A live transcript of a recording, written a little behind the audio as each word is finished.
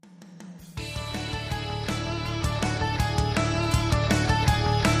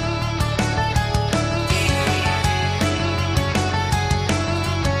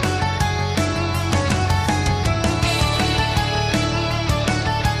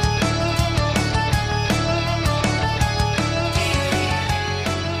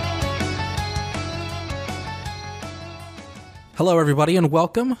Hello, everybody, and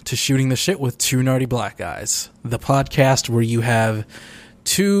welcome to Shooting the Shit with Two Nerdy Black Guys, the podcast where you have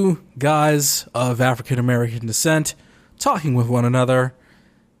two guys of African American descent talking with one another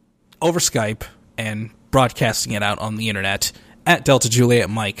over Skype and broadcasting it out on the internet at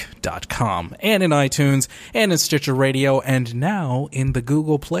deltajulietmike.com and in iTunes and in Stitcher Radio and now in the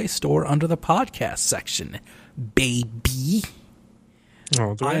Google Play Store under the podcast section, baby.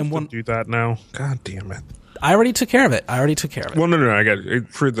 Oh, do I have to do that now? God damn it. I already took care of it. Well, no, I got it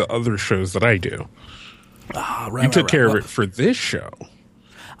for the other shows that I do. You took care of it for this show.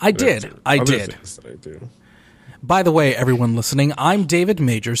 I did. Things that I do. By the way, everyone listening, I'm David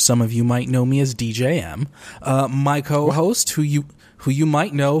Major. Some of you might know me as DJM. My co-host, who you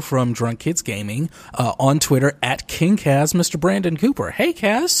might know from Drunk Kids Gaming, on Twitter at KingKaz, Mr. Brandon Cooper. Hey,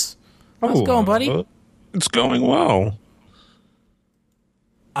 Kaz. How's it going, buddy? It's going well.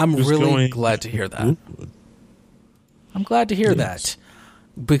 I'm really glad to hear that. I'm glad to hear that.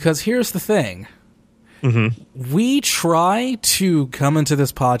 Because here's the thing. Mm-hmm. We try to come into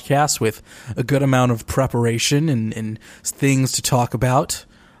this podcast with a good amount of preparation and things to talk about.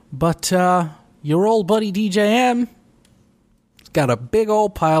 But your old buddy DJM has got a big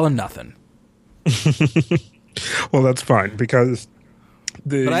old pile of nothing. Well, that's fine because...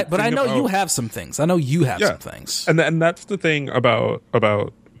 But I know you have some things. I know you have some things. And that's the thing about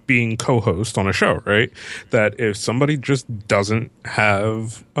being co-host on a show, right? That if somebody just doesn't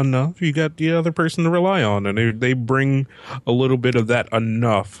have enough, you got the other person to rely on, and they bring a little bit of that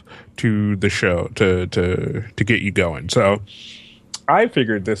enough to the show to get you going. So I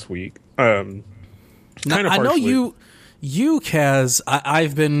figured this week, I know you, Kaz,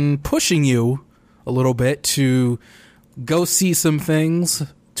 I've been pushing you a little bit to go see some things,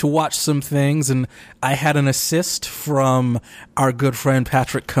 to watch some things, and I had an assist from our good friend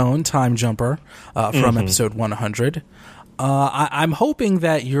Patrick Cohn, Time Jumper, from episode 100. I'm hoping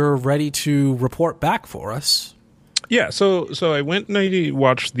that you're ready to report back for us. Yeah, so I went and I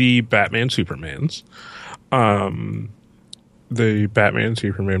watched the Batman Supermans, the Batman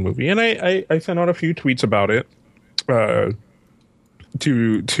Superman movie, and I sent out a few tweets about it.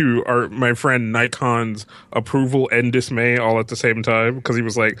 To my friend Nikon's approval and dismay all at the same time, because he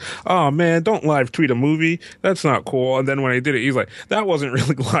was like, "Oh man, don't live tweet a movie. That's not cool." And then when I did it, he's like, "That wasn't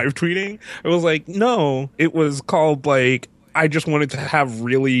really live tweeting." I was like, "No, it was called like I just wanted to have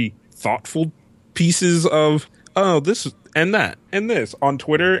really thoughtful pieces of this and that and this on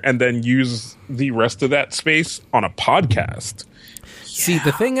Twitter, and then use the rest of that space on a podcast." See,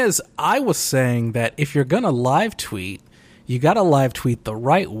 the thing is, I was saying that if you're gonna live tweet, you got to live tweet the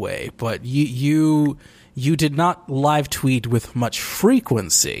right way, but you did not live tweet with much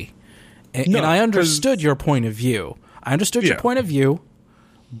frequency. And I understood your point of view. Your point of view,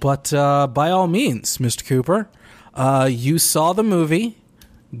 but by all means, Mr. Cooper, you saw the movie.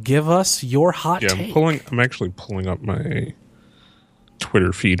 Give us your hot take. I'm actually pulling up my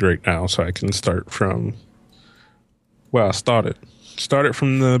Twitter feed right now so I can start from... Well, I started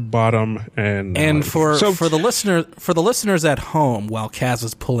from the bottom, and for the listeners at home, while Kaz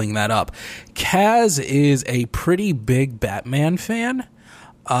is pulling that up, Kaz is a pretty big Batman fan,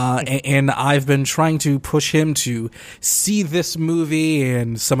 and I've been trying to push him to see this movie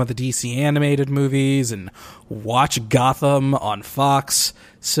and some of the DC animated movies and watch Gotham on Fox.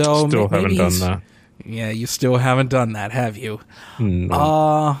 So still haven't done that. Yeah, you still haven't done that, have you?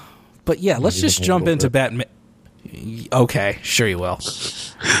 No. But yeah, let's just jump into Batman. Okay, sure you will.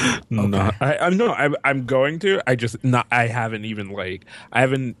 No, I'm going to. I haven't even I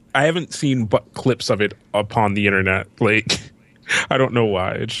haven't seen but clips of it upon the internet. Like, I don't know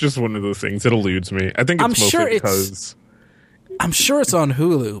why. It's just one of those things that eludes me. I think it's because I'm sure it's on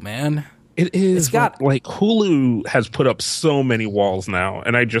Hulu, man. It is. It's got Hulu has put up so many walls now,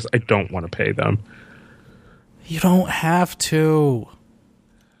 and I don't want to pay them. You don't have to.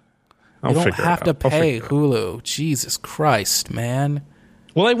 You don't have to pay Hulu. Jesus Christ, man.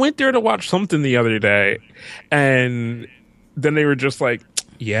 Well, I went there to watch something the other day, and then they were just like,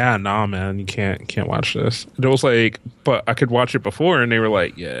 "Yeah, nah, man, you can't watch this." And it was like, but I could watch it before, and they were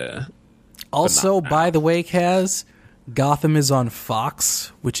like, "Yeah." Also, by the way, Kaz, Gotham is on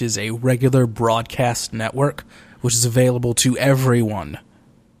Fox, which is a regular broadcast network, which is available to everyone.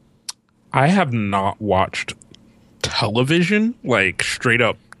 I have not watched television, like straight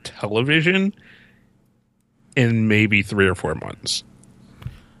up television, in maybe 3 or 4 months.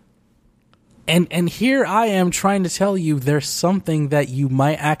 And here I am trying to tell you there's something that you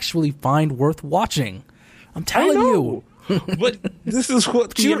might actually find worth watching. I'm telling you. But this is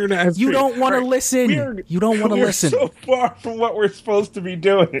what the internet has. You don't want to listen. You don't want to listen. We're so far from what we're supposed to be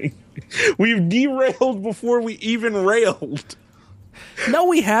doing. We've derailed before we even railed. No,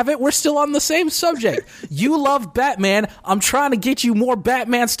 we haven't. We're still on the same subject. You love Batman. I'm trying to get you more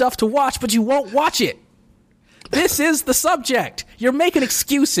Batman stuff to watch, but you won't watch it. This is the subject. You're making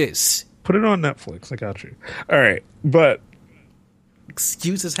excuses. Put it on Netflix. I got you. All right. But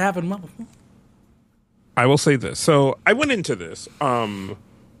excuses happen, mother. I will say this. So I went into this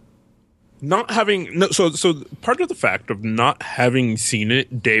not having so part of the fact of not having seen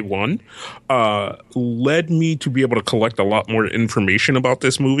it day one led me to be able to collect a lot more information about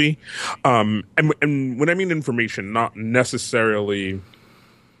this movie. And when I mean information, not necessarily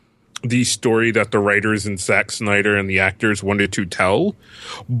the story that the writers and Zack Snyder and the actors wanted to tell,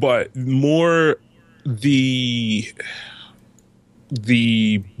 but more the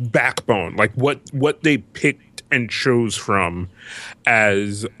backbone, like what they picked and chose from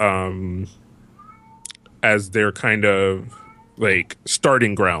as their kind of like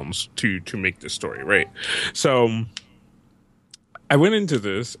starting grounds to make this story, right? So I went into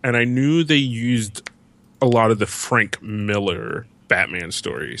this and I knew they used a lot of the Frank Miller Batman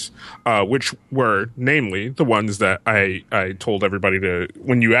stories, which were namely the ones that I told everybody to,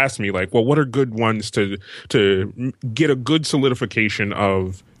 when you asked me, like, well, what are good ones to get a good solidification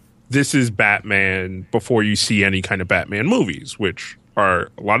of this is Batman before you see any kind of Batman movies, which are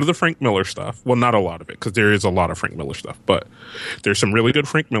a lot of the Frank Miller stuff. Well, not a lot of it, because there is a lot of Frank Miller stuff, but there's some really good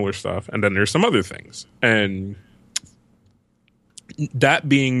Frank Miller stuff, and then there's some other things. And that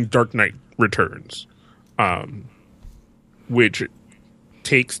being Dark Knight Returns, which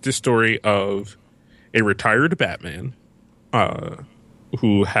takes the story of a retired Batman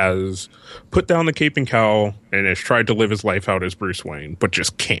who has put down the cape and cowl and has tried to live his life out as Bruce Wayne, but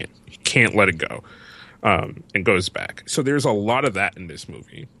just can't. He can't let it go, and goes back. So there's a lot of that in this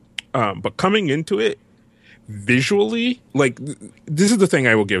movie. But coming into it, visually, like, this is the thing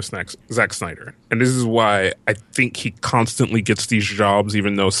I will give Zack Snyder. And this is why I think he constantly gets these jobs,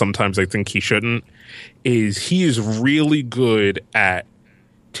 even though sometimes I think he shouldn't, is he is really good at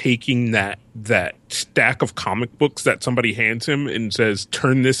taking that stack of comic books that somebody hands him and says,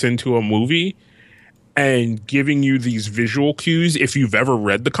 turn this into a movie, and giving you these visual cues. If you've ever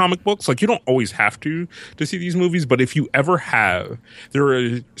read the comic books, like, you don't always have to see these movies, but if you ever have, there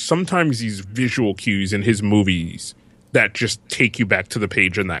are sometimes these visual cues in his movies that just take you back to the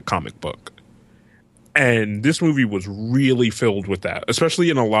page in that comic book. And this movie was really filled with that, especially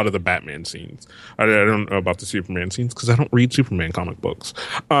in a lot of the Batman scenes. I don't know about the Superman scenes because I don't read Superman comic books.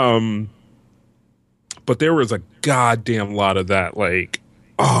 But there was a goddamn lot of that. Like,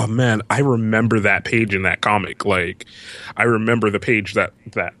 oh man, I remember that page in that comic. Like, I remember the page that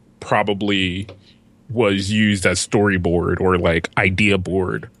probably was used as storyboard or like idea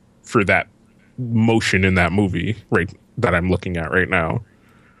board for that motion in that movie, right, that I'm looking at right now.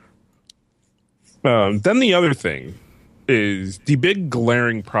 Then the other thing is, the big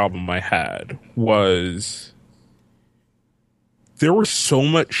glaring problem I had was there was so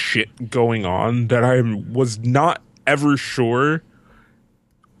much shit going on that I was not ever sure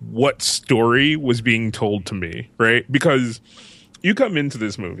what story was being told to me, right? Because you come into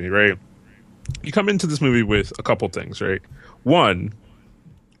this movie, right? You come into this movie with a couple things, right? One,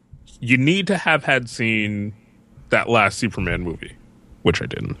 you need to have had seen that last Superman movie, which I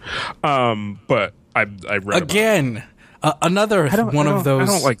didn't. But I read again another one of those.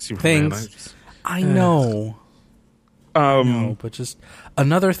 I don't like Superman things. I know. I know, but just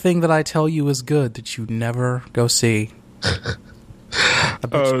another thing that I tell you is good that you never go see.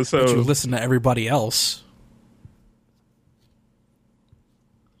 But you listen to everybody else.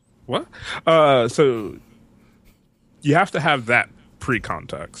 What? So you have to have that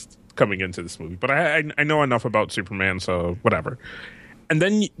pre-context coming into this movie. But I know enough about Superman, so whatever. And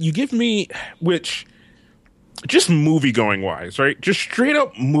then you give me, which, just movie-going wise, right? Just straight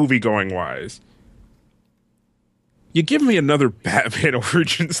up movie-going wise, you give me another Batman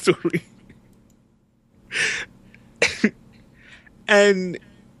origin story. And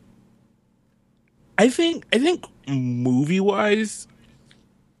I think movie-wise,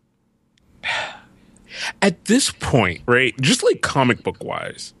 at this point, right, just like comic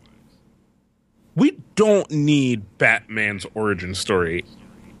book-wise, we don't need Batman's origin story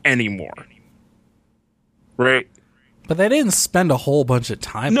anymore, right? But they didn't spend a whole bunch of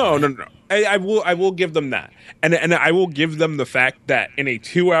time. No. I will give them that, and I will give them the fact that in a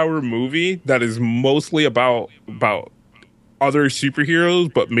 2-hour movie that is mostly about other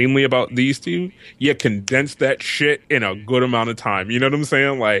superheroes, but mainly about these two, you condense that shit in a good amount of time. You know what I'm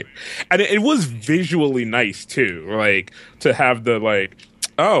saying? Like, and it was visually nice too, like to have the like,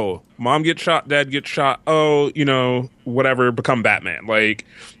 oh, mom gets shot, dad gets shot, oh, you know, whatever, become Batman. Like,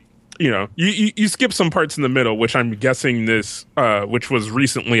 you skip some parts in the middle, which I'm guessing this, which was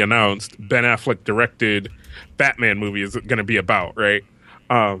recently announced, Ben Affleck directed Batman movie is going to be about, right?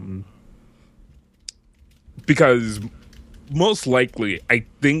 Because most likely, I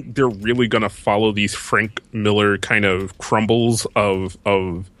think they're really going to follow these Frank Miller kind of crumbles of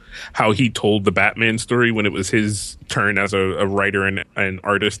how he told the Batman story when it was his turn as a writer and an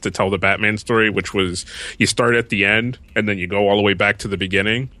artist to tell the Batman story, which was you start at the end and then you go all the way back to the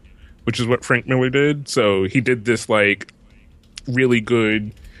beginning, which is what Frank Miller did. So he did this like really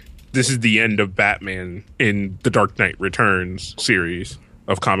good, this is the end of Batman in the Dark Knight Returns series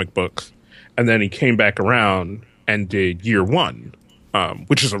of comic books. And then he came back around and did Year One,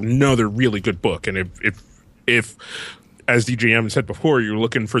 which is another really good book. And if as DJM said before, you're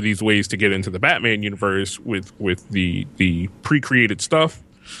looking for these ways to get into the Batman universe with the pre-created stuff,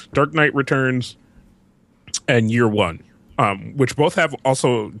 Dark Knight Returns and Year One, which both have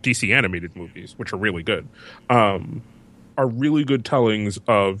also DC animated movies, which are really good, are really good tellings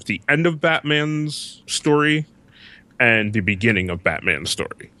of the end of Batman's story and the beginning of Batman's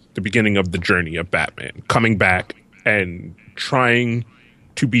story, the beginning of the journey of Batman coming back and trying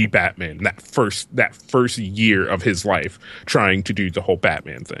to be Batman, that first year of his life, trying to do the whole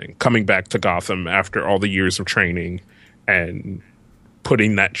Batman thing, coming back to Gotham after all the years of training and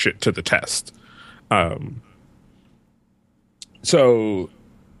putting that shit to the test. So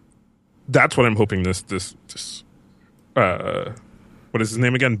that's what I'm hoping this what is his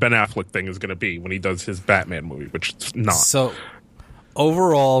name again? Ben Affleck thing is going to be when he does his Batman movie, which it's not. So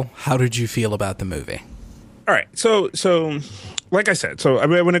overall, how did you feel about the movie? All right. So like I said, so I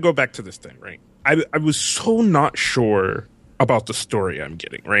want to go back to this thing, right? I was so not sure about the story I'm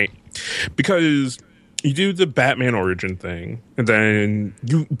getting, right? Because you do the Batman origin thing, and then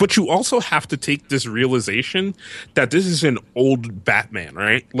but you also have to take this realization that this is an old Batman,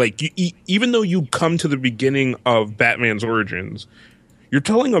 right? Like, even though you come to the beginning of Batman's origins, you're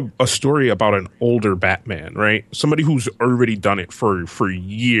telling a story about an older Batman, right? Somebody who's already done it for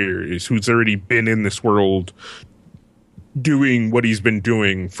years, who's already been in this world doing what he's been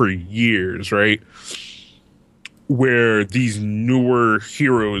doing for years, right? Where these newer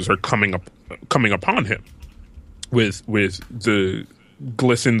heroes are coming upon him with the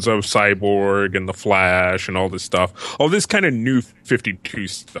glistens of Cyborg and the Flash and all this stuff, all this kind of new 52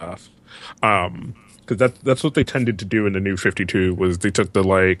 stuff. Because that's what they tended to do in the new 52 was they took the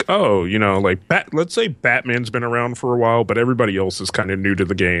like, oh, like let's say Batman's been around for a while, but everybody else is kind of new to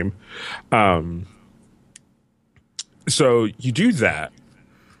the game. So you do that.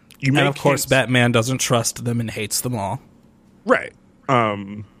 And of course, Batman doesn't trust them and hates them all. Right.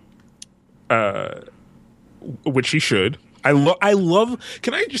 Which he should. I love.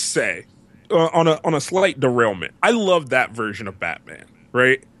 Can I just say, on a slight derailment, I love that version of Batman.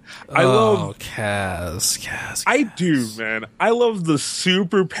 Right. I love Kaz. I do, man. I love the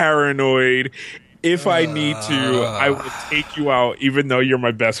super paranoid. If I need to, I will take you out, even though you're my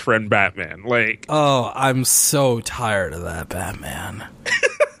best friend, Batman. Like, oh, I'm so tired of that Batman.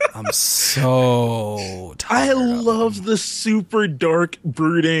 I'm so tired. I love the super dark,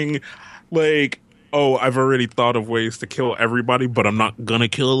 brooding, like, oh, I've already thought of ways to kill everybody, but I'm not gonna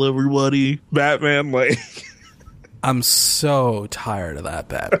kill everybody, Batman. Like, I'm so tired of that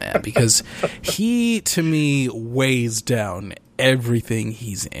Batman because he, to me, weighs down everything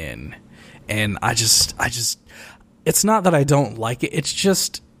he's in. And I just, it's not that I don't like it. It's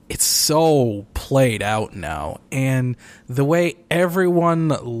just, it's so played out now. And the way everyone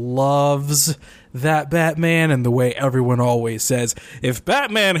loves that Batman and the way everyone always says, if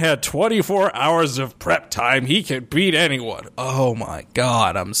Batman had 24 hours of prep time, he could beat anyone. Oh my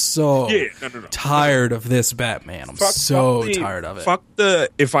God. I'm so tired of this Batman. I'm tired of it. Fuck the,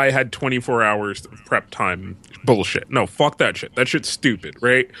 if I had 24 hours of prep time bullshit. No, fuck that shit. That shit's stupid,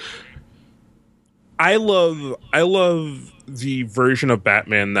 right? I love the version of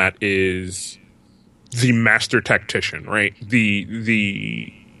Batman that is the master tactician, right?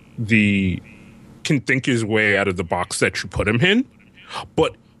 The can think his way out of the box that you put him in,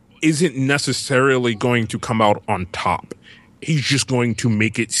 but isn't necessarily going to come out on top. He's just going to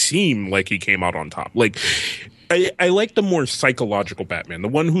make it seem like he came out on top. Like, I like the more psychological Batman, the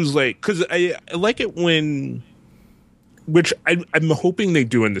one who's like, because I like it when, which I'm hoping they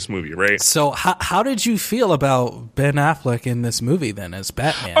do in this movie, right? So how did you feel about Ben Affleck in this movie then as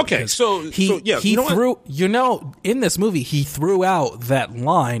Batman? Okay, he threw, in this movie, he threw out that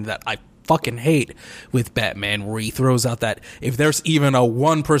line that I fucking hate with Batman, where he throws out that if there's even a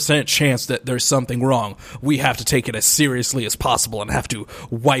 1% chance that there's something wrong, we have to take it as seriously as possible and have to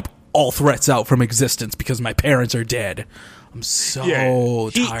wipe all threats out from existence because my parents are dead. I'm so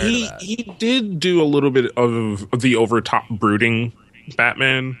tired of that. He did do a little bit of the overtop brooding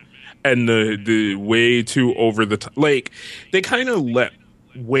Batman, and the way too over the top. Like, they kind of let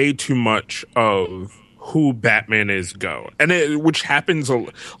way too much of who Batman is go, and which happens a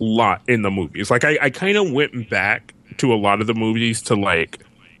lot in the movies. Like, I kind of went back to a lot of the movies to like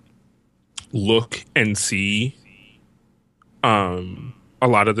look and see a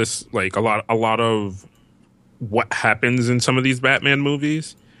lot of this, like a lot of what happens in some of these Batman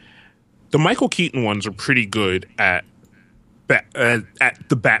movies. The Michael Keaton ones are pretty good at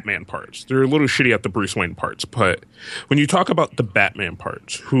the Batman parts. They're a little shitty at the Bruce Wayne parts, but when you talk about the Batman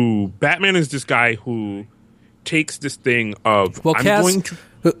parts, who Batman is this guy who takes this thing of, well, Cass,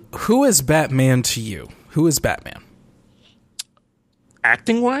 who is Batman to you? Who is Batman?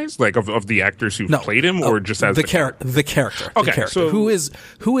 Acting wise, like of the actors who played him, or just as the character? The character. Okay, the character. so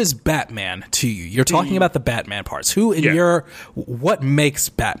who is Batman to you? You're talking about the Batman parts. Who in what makes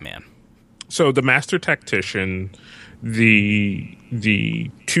Batman? So the master tactician, the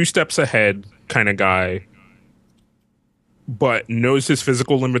 2 steps ahead kind of guy, but knows his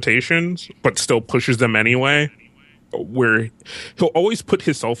physical limitations, but still pushes them anyway. Where he'll always put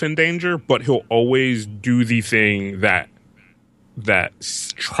himself in danger, but he'll always do the thing that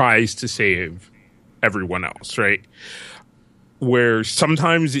tries to save everyone else, right? Where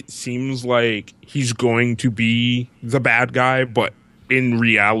sometimes it seems like he's going to be the bad guy, but in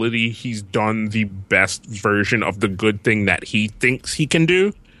reality, he's done the best version of the good thing that he thinks he can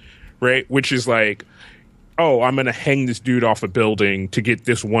do, right? Which is like, oh, I'm going to hang this dude off a building to get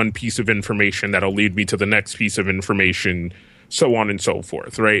this one piece of information that'll lead me to the next piece of information, so on and so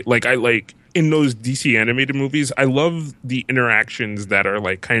forth, right? Like, in those DC animated movies, I love the interactions that are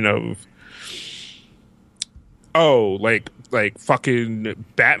like kind of, oh, like fucking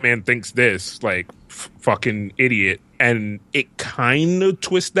Batman thinks this, like fucking idiot, and it kind of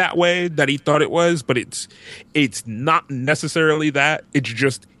twists that way that he thought it was, but it's not necessarily that. It's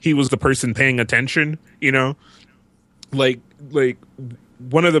just he was the person paying attention, you know? Like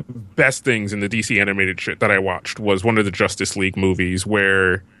one of the best things in the DC animated shit that I watched was one of the Justice League movies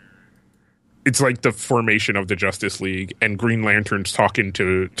where it's like the formation of the Justice League, and Green Lantern's talking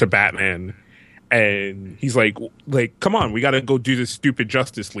to Batman, and he's like, come on, we got to go do this stupid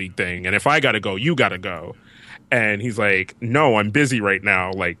Justice League thing, and if I got to go, you got to go. And he's like, no, I'm busy right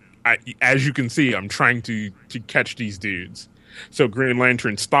now. Like, as you can see, I'm trying to catch these dudes. So Green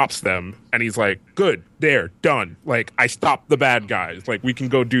Lantern stops them, and he's like, good, there, done. Like, I stopped the bad guys. Like, we can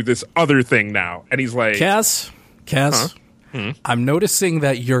go do this other thing now. And he's like, Cass, I'm noticing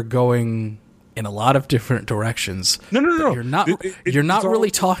that you're going in a lot of different directions. No. You're not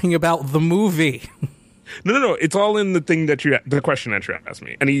really talking about the movie. No. It's all in the thing the question that you asked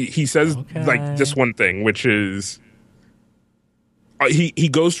me. And he says like this one thing, which is he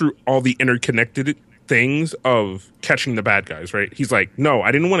goes through all the interconnected things of catching the bad guys, right? He's like, no,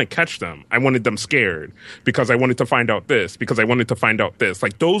 I didn't want to catch them. I wanted them scared because I wanted to find out this, because I wanted to find out this.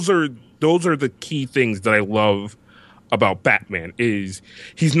 Like, those are the key things that I love about Batman. Is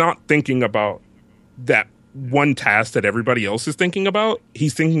he's not thinking about that one task that everybody else is thinking about.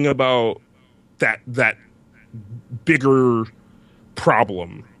 He's thinking about that bigger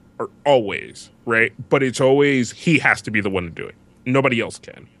problem, or always, right? But it's always he has to be the one to do it. Nobody else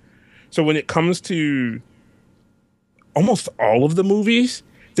can. So when it comes to almost all of the movies,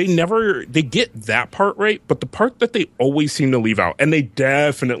 they get that part right, but the part that they always seem to leave out, and they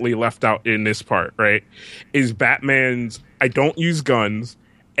definitely left out in this part, right, is Batman's, I don't use guns,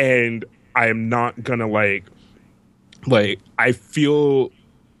 and I am not gonna like I feel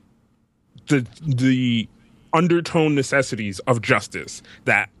the undertone necessities of justice,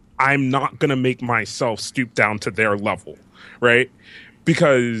 that I'm not gonna make myself stoop down to their level, right?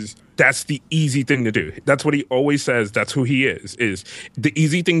 Because that's the easy thing to do. That's what he always says. That's who he is the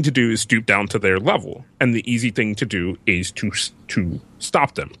easy thing to do is stoop down to their level. And the easy thing to do is to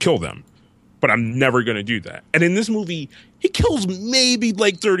stop them, kill them. But I'm never going to do that. And in this movie, he kills maybe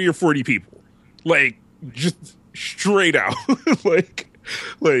like 30 or 40 people. Like, just straight out.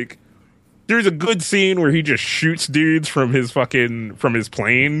 like there's a good scene where he just shoots dudes from his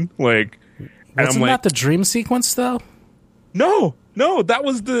plane. Like, wasn't that the dream sequence though? No, that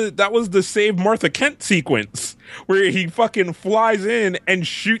was the Save Martha Kent sequence where he fucking flies in and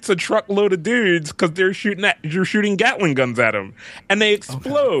shoots a truckload of dudes because they're shooting Gatling guns at him, and they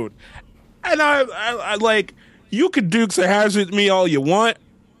explode. Okay. And I like, you could Dukes of Hazzard me all you want,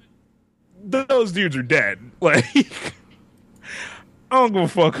 those dudes are dead. Like, I don't give a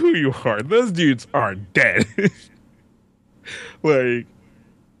fuck who you are, those dudes are dead. Like,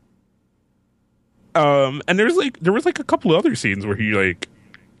 And there was like a couple of other scenes where he like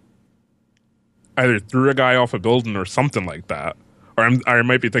either threw a guy off a building or something like that. Or I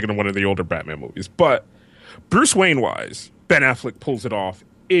might be thinking of one of the older Batman movies. But Bruce Wayne wise, Ben Affleck pulls it off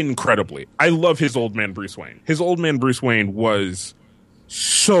incredibly. I love his old man Bruce Wayne. His old man Bruce Wayne was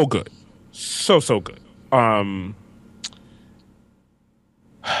so good. So good. I'm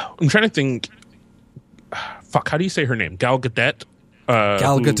trying to think. Fuck, how do you say her name? Gal Gadot.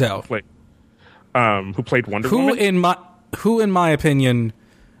 Gal Gadot. Who played Wonder Woman? Who, in my opinion,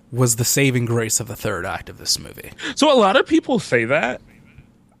 was the saving grace of the third act of this movie. So a lot of people say that.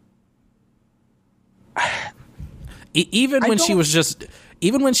 Even when she was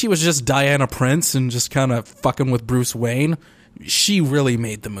just Diana Prince and just kind of fucking with Bruce Wayne, she really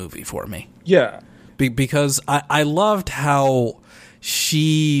made the movie for me. Yeah. Because I loved how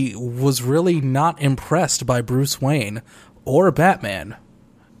she was really not impressed by Bruce Wayne or Batman.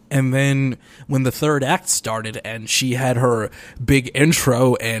 And then when the third act started and she had her big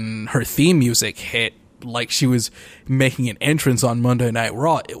intro and her theme music hit like she was making an entrance on Monday Night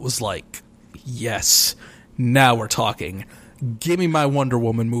Raw, it was like, yes, now we're talking. Give me my Wonder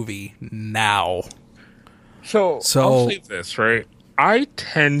Woman movie now. So I'll say this, right? I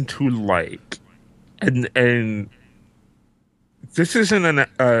tend to like, and this isn't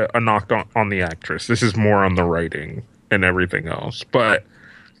a knock on the actress. This is more on the writing and everything else. But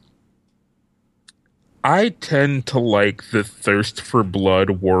I tend to like the thirst for blood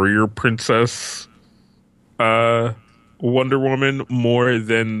warrior princess Wonder Woman more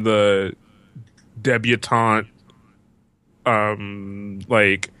than the debutante,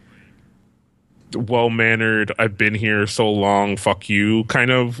 like well-mannered, I've been here so long, fuck you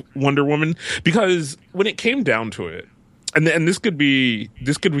kind of Wonder Woman. Because when it came down to it, and this could be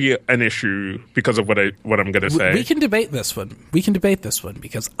an issue because of what I'm going to say. We can debate this one.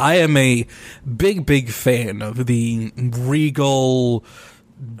 Because I am a big fan of the regal,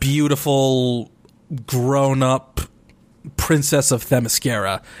 beautiful, grown-up Princess of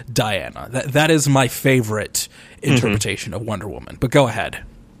Themyscira, Diana. That is my favorite interpretation of Wonder Woman. But go ahead.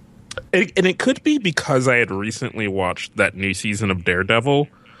 And it could be because I had recently watched that new season of Daredevil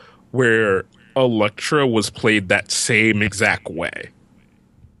where Elektra was played that same exact way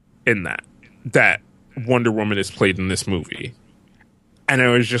in that Wonder Woman is played in this movie. And I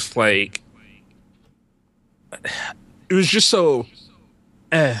was just like, it was just so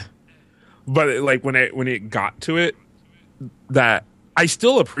but like when it got to it, that I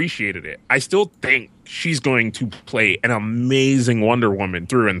still appreciated it. I still think she's going to play an amazing Wonder Woman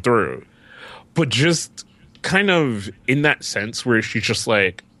through and through. But just kind of in that sense where she's just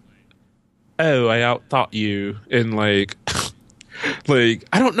like, oh, I outthought you, and like I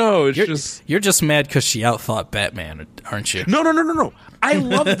don't know. You're just mad because she outthought Batman, aren't you? No. I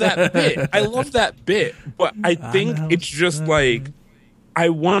love that bit. But I think it's just like I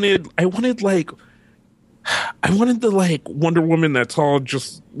wanted the like Wonder Woman that's all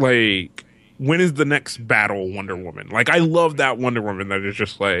just like, when is the next battle Wonder Woman? Like I love that Wonder Woman that is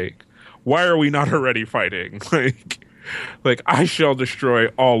just like, why are we not already fighting? Like I shall destroy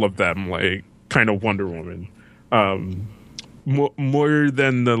all of them, like kind of Wonder Woman. More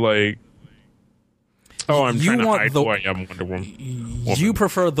than the like, oh, I'm trying to hide who I am Wonder Woman. You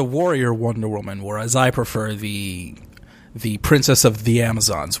prefer the warrior Wonder Woman, whereas I prefer the Princess of the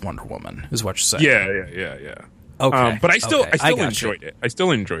Amazons Wonder Woman, is what you're saying. Yeah. Okay. But I still enjoyed it. I still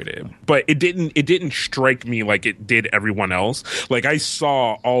enjoyed it. But it didn't strike me like it did everyone else. Like I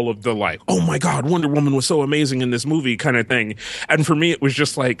saw all of the like, oh my God, Wonder Woman was so amazing in this movie kind of thing. And for me, it was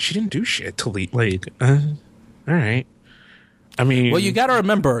just like, she didn't do shit to lead. Like, all right. I mean, well, you got to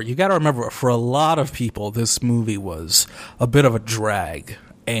remember, for a lot of people, this movie was a bit of a drag.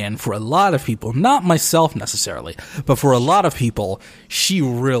 And for a lot of people, not myself necessarily, but for a lot of people, she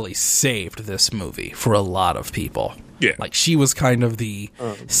really saved this movie for a lot of people. Yeah. Like, she was kind of the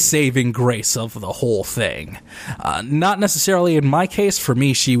saving grace of the whole thing. Not necessarily in my case. For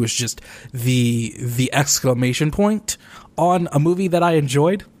me, she was just the exclamation point on a movie that I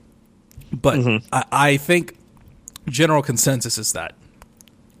enjoyed. But I think general consensus is that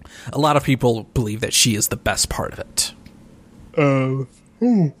a lot of people believe that she is the best part of it.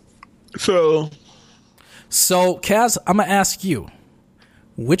 So, Kaz, I'm going to ask you,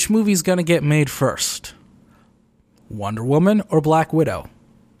 which movie's going to get made first? Wonder Woman or Black Widow?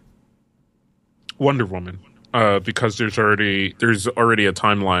 Wonder Woman. Because there's already a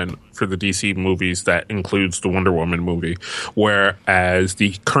timeline for the DC movies that includes the Wonder Woman movie, whereas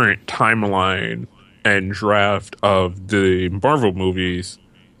the current timeline and draft of the Marvel movies,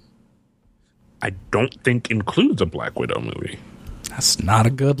 I don't think includes a Black Widow movie. That's not a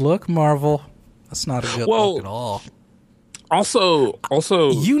good look, Marvel. That's not a good Well, look at all. Also,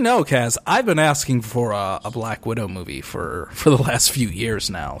 Kaz, I've been asking for a Black Widow movie for the last few years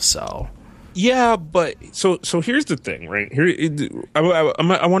now. So yeah, but so here's the thing, right?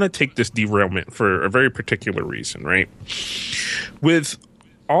 I want to take this derailment for a very particular reason, right? With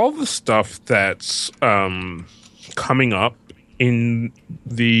all the stuff that's coming up in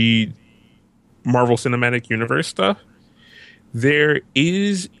the Marvel Cinematic Universe stuff, there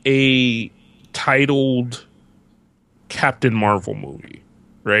is a titled Captain Marvel movie,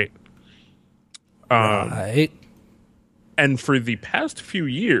 right? Right. And for the past few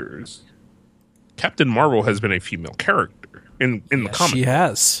years, Captain Marvel has been a female character in the comic. She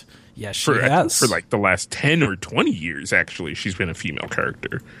has. Yes, she I think has. for like the last 10 or 20 years, actually, she's been a female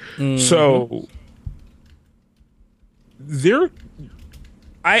character. Mm-hmm. So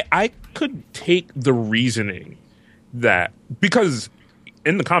I could take the reasoning that, because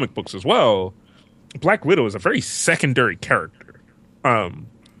in the comic books as well, Black Widow is a very secondary character.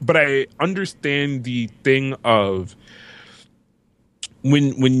 But I understand the thing of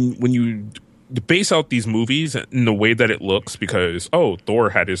when you base out these movies in the way that it looks, because Thor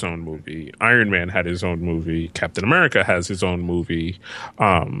had his own movie, Iron Man had his own movie, Captain America has his own movie,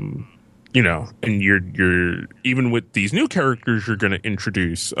 and you're even with these new characters you're going to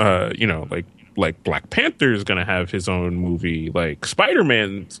introduce, like Black Panther is going to have his own movie, like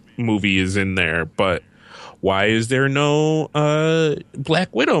Spider-Man's movie is in there, but why is there no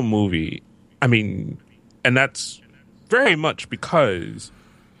Black Widow movie? I mean, and that's very much because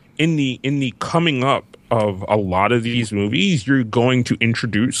in the coming up of a lot of these movies, you're going to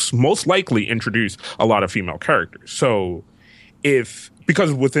most likely introduce a lot of female characters. So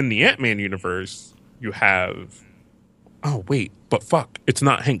because within the Ant-Man universe, you have, it's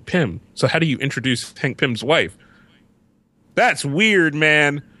not Hank Pym. So how do you introduce Hank Pym's wife? That's weird,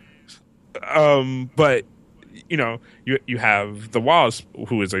 man. But you have the Wasp,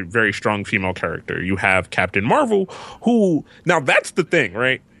 who is a very strong female character. You have Captain Marvel, who, now that's the thing,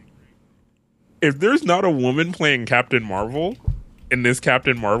 right? If there's not a woman playing Captain Marvel in this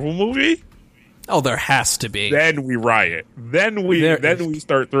Captain Marvel movie, there has to be. Then we riot. Then we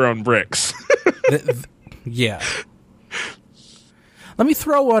start throwing bricks. Yeah. Let me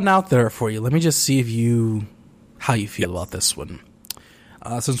throw one out there for you. Let me just see how you feel about this one.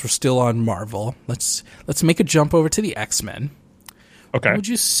 Since we're still on Marvel, let's make a jump over to the X-Men. Okay. What would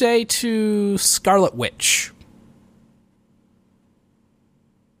you say to Scarlet Witch?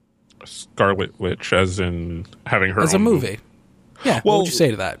 Scarlet Witch, as in having her as own a movie. Yeah. What would you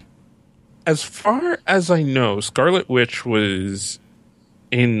say to that? As far as I know, Scarlet Witch was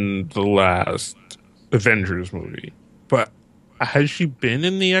in the last Avengers movie, but has she been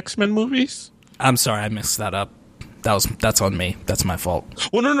in the X-Men movies? I'm sorry, I mixed that up. That's on me. That's my fault.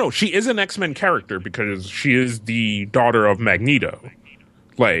 Well, no, she is an X-Men character because she is the daughter of Magneto.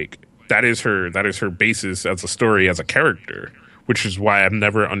 Like, that is her basis as a story, as a character, which is why I've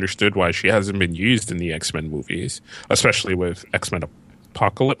never understood why she hasn't been used in the X-Men movies, especially with X-Men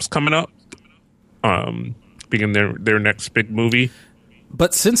Apocalypse coming up, being their next big movie.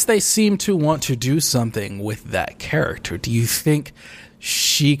 But since they seem to want to do something with that character, do you think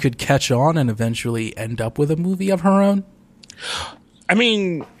she could catch on and eventually end up with a movie of her own? I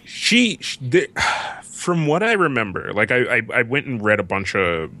mean, she from what I remember, like I went and read a bunch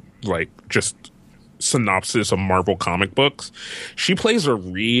of like just synopsis of Marvel comic books. She plays a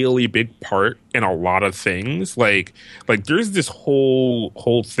really big part in a lot of things. Like there's this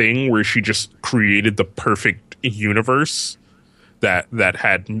whole thing where she just created the perfect universe that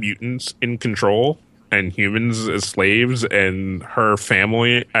had mutants in control and humans as slaves and her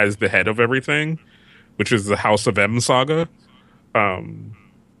family as the head of everything, which is the House of M saga.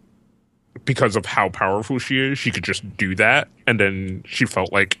 Because of how powerful she is, she could just do that, and then she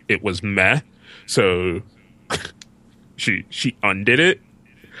felt like it was meh, so she undid it.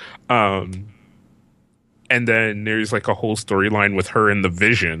 And then there's like a whole storyline with her and the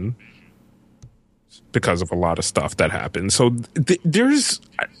Vision because of a lot of stuff that happened. So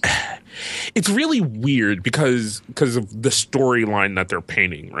it's really weird because of the storyline that they're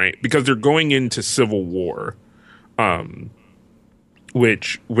painting, right? Because they're going into Civil War,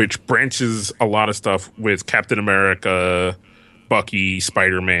 which branches a lot of stuff with Captain America, Bucky,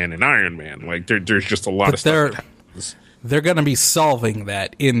 Spider-Man, and Iron Man. Like there's just a lot of stuff that happens. They're going to be solving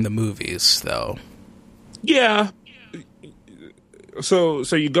that in the movies, though. Yeah. So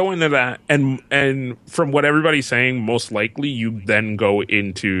you go into that, and from what everybody's saying, most likely you then go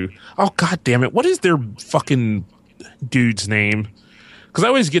into, oh god damn it, what is their fucking dude's name? Because I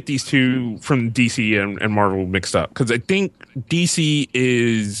always get these two from DC and Marvel mixed up. Because I think DC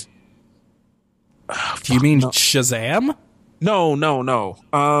is Do you mean Shazam? No.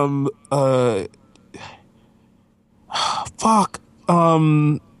 Fuck.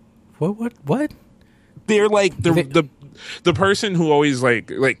 What? They're like the person who always like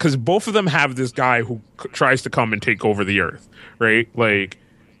because both of them have this guy who tries to come and take over the earth, right? Like,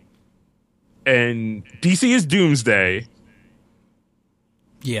 and DC is Doomsday.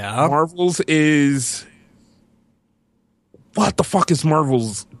 Yeah. Marvel's is what the fuck is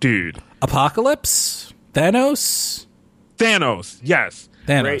Marvel's dude? Apocalypse? Thanos, yes.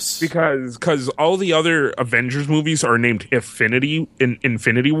 Thanos. Right? Because all the other Avengers movies are named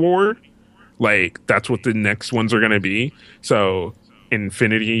Infinity War. Like, that's what the next ones are going to be. So,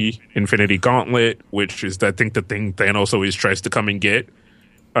 Infinity Gauntlet, which is, I think, the thing Thanos always tries to come and get.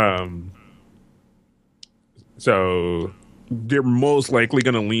 So, they're most likely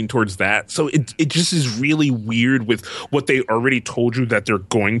going to lean towards that. So, it just is really weird with what they already told you that they're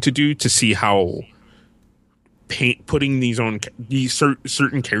going to do to see how putting these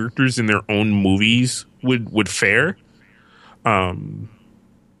certain characters in their own movies would fare.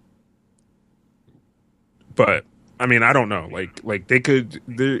 But I mean, I don't know. Like they could.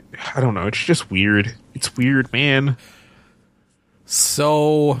 I don't know. It's just weird. It's weird, man.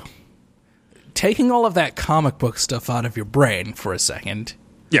 So, taking all of that comic book stuff out of your brain for a second.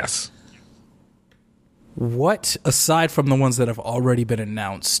 Yes. What, aside from the ones that have already been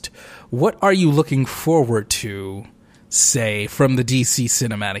announced, what are you looking forward to, say, from the DC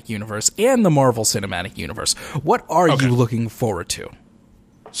Cinematic Universe and the Marvel Cinematic Universe? What are you looking forward to?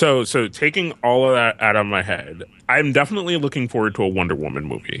 So taking all of that out of my head, I'm definitely looking forward to a Wonder Woman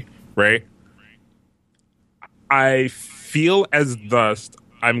movie, right? I feel as thus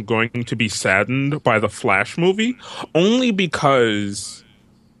I'm going to be saddened by the Flash movie, only because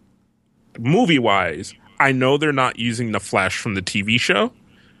movie-wise, I know they're not using the Flash from the TV show.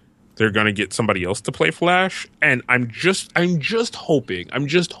 They're going to get somebody else to play Flash, and I'm just hoping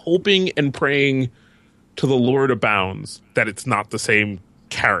and praying to the Lord abounds that it's not the same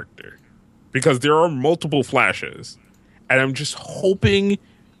character, because there are multiple Flashes, and I'm just hoping,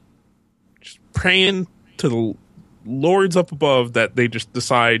 just praying to the lords up above that they just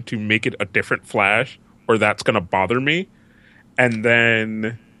decide to make it a different Flash, or that's going to bother me. And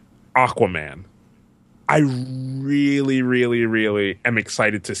then Aquaman. I really, really, really am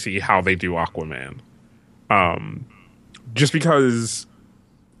excited to see how they do Aquaman. Just because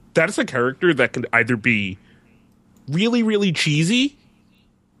that's a character that can either be really, really cheesy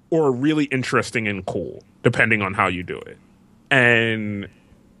or really interesting and cool, depending on how you do it. And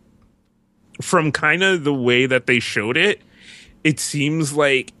from kind of the way that they showed it, it seems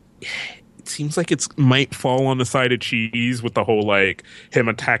like it's might fall on the side of cheese with the whole like him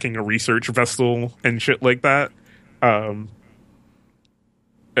attacking a research vessel and shit like that, and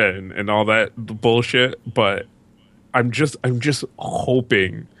all that bullshit. But I'm just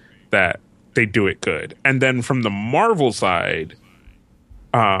hoping that they do it good. And then from the Marvel side,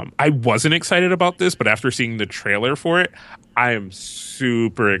 I wasn't excited about this, but after seeing the trailer for it, I am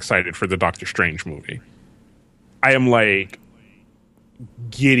super excited for the Doctor Strange movie. I am like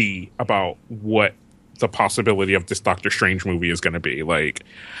giddy about what the possibility of this Doctor Strange movie is going to be, like,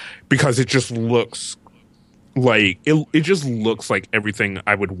 because it just looks like it just looks like everything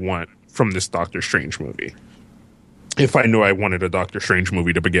I would want from this Doctor Strange movie. If I knew I wanted a Doctor Strange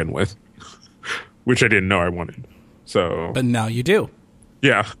movie to begin with, which I didn't know I wanted. So, but now you do.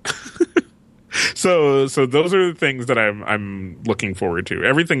 Yeah. So those are the things that I'm looking forward to.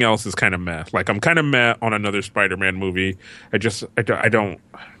 Everything else is kind of meh. Like, I'm kind of meh on another Spider-Man movie. I don't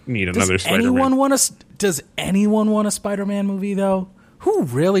need another Spider-Man. Does anyone want a Spider-Man movie, though? Who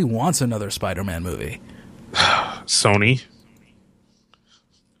really wants another Spider-Man movie? Sony.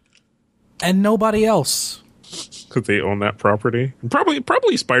 And nobody else. Because they own that property.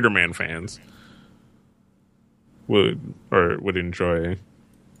 Probably Spider-Man fans would enjoy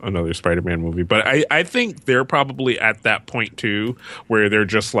another Spider-Man movie. But I think they're probably at that point too, where they're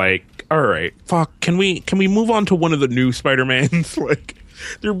just like, all right, fuck, can we move on to one of the new Spider-Mans? Like,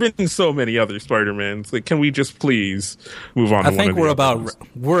 there have been so many other Spider-Mans. Like, can we just please move on? I think we're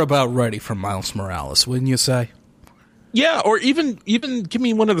about ready for Miles Morales, wouldn't you say? Yeah, or even give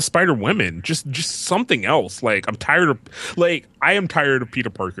me one of the Spider-Women. Just something else. Like, I am tired of Peter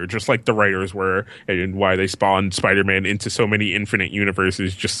Parker, just like the writers were, and why they spawned Spider-Man into so many infinite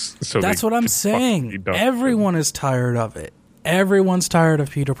universes. Just so that's what I'm saying. Everyone is tired of it. Everyone's tired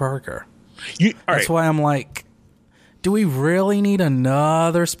of Peter Parker. That's why I'm like, do we really need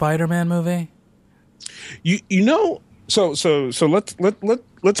another Spider-Man movie? You know,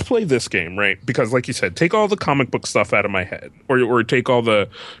 let's play this game, right? Because like you said, take all the comic book stuff out of my head, or take all the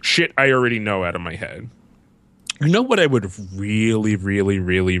shit I already know out of my head. You know what I would really, really,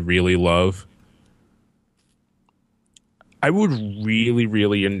 really, really love? I would really,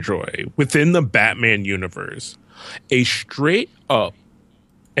 really enjoy within the Batman universe a straight up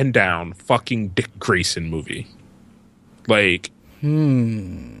and down fucking Dick Grayson movie. Like,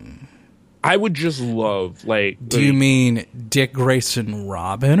 I would just love, like... Do you mean Dick Grayson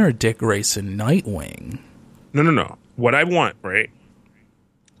Robin or Dick Grayson Nightwing? No. What I want, right?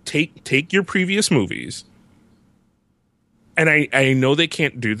 Take your previous movies, and I know they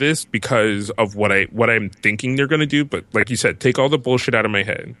can't do this because of what I'm thinking they're going to do, but like you said, take all the bullshit out of my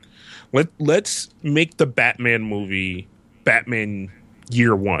head. Let's make the Batman movie Batman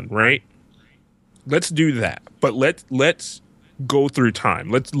Year One, right? Let's do that, but let's go through time.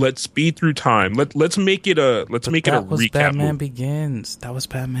 Let's speed through time. Let's make it a recap. Batman Begins. That was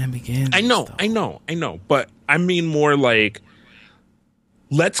Batman Begins. I know. But I mean more like,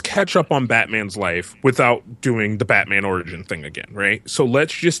 let's catch up on Batman's life without doing the Batman origin thing again, right? So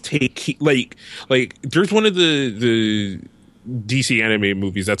let's just take like there's one of the DC animated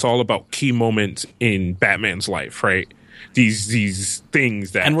movies that's all about key moments in Batman's life, right? These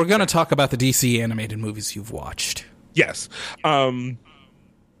things that, and we're going to talk about the DC animated movies you've watched. Yes. And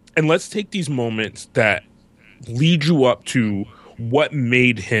let's take these moments that lead you up to what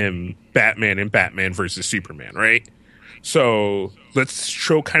made him Batman in Batman versus Superman, right? So let's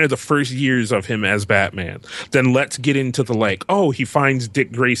show kind of the first years of him as Batman. Then let's get into the like, oh, he finds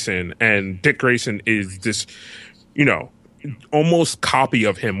Dick Grayson, and Dick Grayson is this, almost copy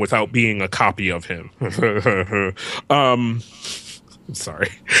of him without being a copy of him. Sorry.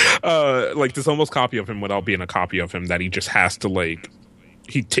 Like this almost copy of him without being a copy of him that he just has to like,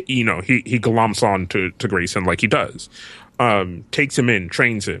 he glomps on to Grayson like he does. Takes him in,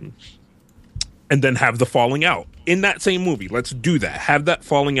 trains him, and then have the falling out in that same movie. Let's do that. Have that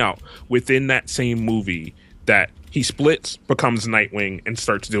falling out within that same movie that he splits, becomes Nightwing, and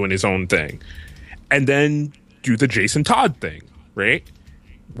starts doing his own thing. And then do the Jason Todd thing, right?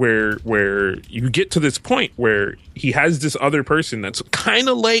 Where you get to this point where he has this other person that's kind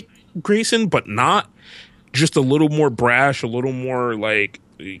of like Grayson, but not, just a little more brash, a little more like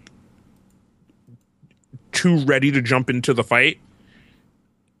too ready to jump into the fight,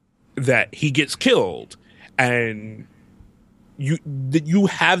 that he gets killed. And you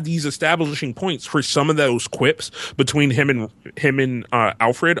have these establishing points for some of those quips between him and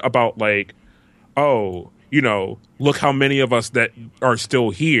Alfred about like, oh, look how many of us that are still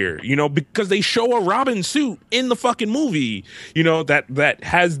here, because they show a Robin suit in the fucking movie, that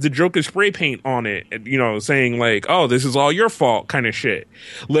has the Joker spray paint on it, saying like, oh, this is all your fault kind of shit.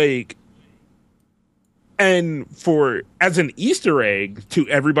 Like, and as an Easter egg to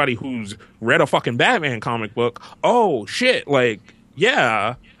everybody who's read a fucking Batman comic book, oh shit, like,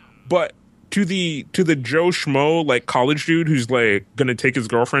 yeah, but to the Joe Schmo, like, college dude who's like gonna take his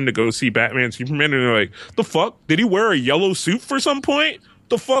girlfriend to go see Batman Superman, and they're like, the fuck? Did he wear a yellow suit for some point?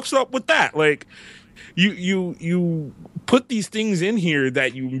 The fuck's up with that? Like, you put these things in here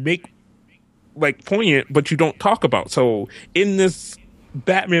that you make like poignant, but you don't talk about. So in this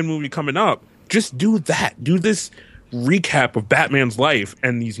Batman movie coming up, just do that. Do this recap of Batman's life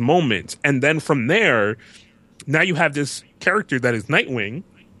and these moments. And then from there, now you have this character that is Nightwing.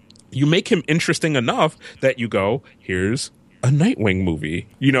 You make him interesting enough that you go, here's a Nightwing movie.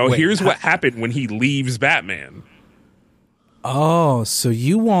 Here's what happened when he leaves Batman. Oh, so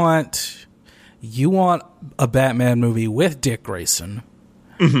you want a Batman movie with Dick Grayson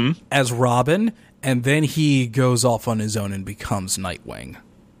as Robin, and then he goes off on his own and becomes Nightwing.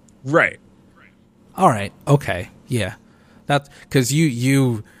 Right. All right. Okay. Yeah. That's because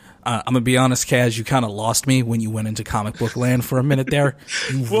you I'm gonna be honest, Kaz, you kind of lost me when you went into comic book land for a minute there.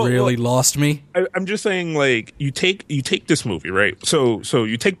 You really lost me. I'm just saying, like, you take this movie, right? So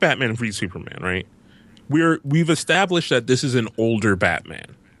you take Batman v Superman, right? We've established that this is an older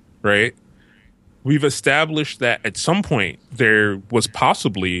Batman, right? We've established that at some point there was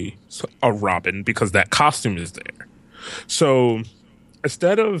possibly a Robin because that costume is there. So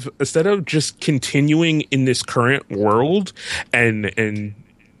instead of just continuing in this current world and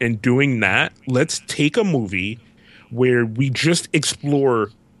doing that, let's take a movie where we just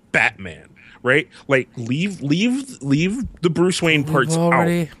explore Batman, right? Like leave the Bruce Wayne parts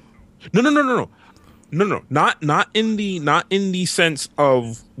out. No. Not in the sense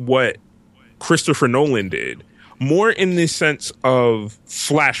of what Christopher Nolan did. More in the sense of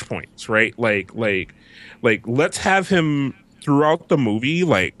flashpoints, right? Like let's have him throughout the movie,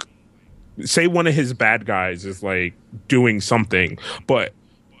 like say one of his bad guys is like doing something, but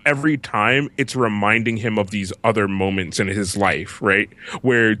every time it's reminding him of these other moments in his life, right?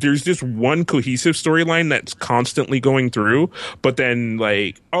 Where there's this one cohesive storyline that's constantly going through, but then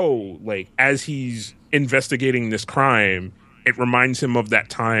like, as he's investigating this crime, it reminds him of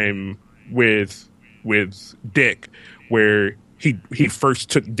that time with Dick, where he first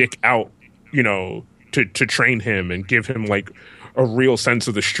took Dick out, to train him and give him like a real sense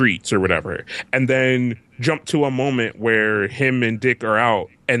of the streets or whatever. And then jump to a moment where him and Dick are out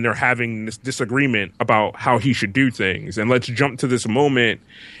and they're having this disagreement about how he should do things. And let's jump to this moment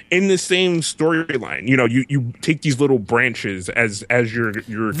in the same storyline. You take these little branches as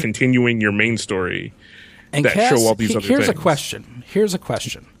you're continuing your main story and that show all these other things. Here's a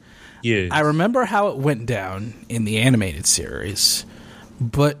question. Yeah. I remember how it went down in the animated series,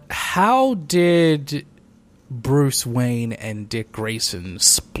 but how did Bruce Wayne and Dick Grayson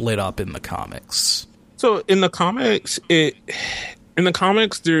split up in the comics? So in the comics,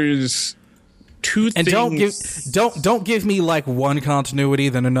 there's two things. And don't give me like one continuity,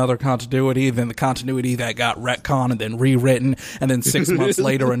 then another continuity, then the continuity that got retconned and then rewritten, and then 6 months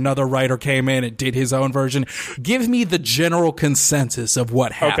later another writer came in and did his own version. Give me the general consensus of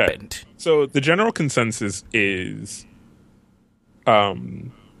what happened. Okay. So the general consensus is, that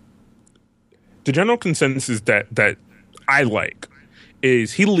I like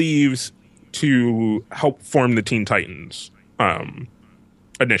is he leaves to help form the Teen Titans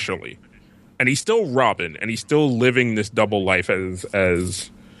initially. And he's still Robin, and he's still living this double life as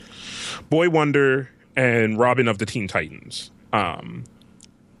Boy Wonder and Robin of the Teen Titans.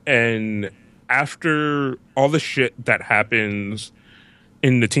 And after all the shit that happens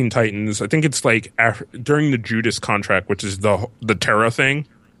in the Teen Titans, I think it's like during the Judas contract, which is the Terra thing.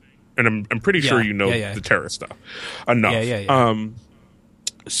 And I'm pretty sure the Terra stuff enough.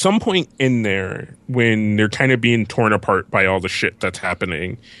 Some point in there when they're kind of being torn apart by all the shit that's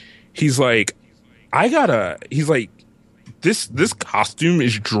happening, he's like, this costume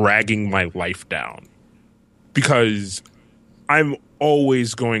is dragging my life down because I'm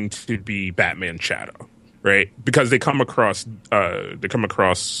always going to be Batman Shadow, right? Because they come across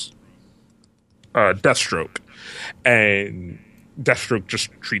Deathstroke, and Deathstroke just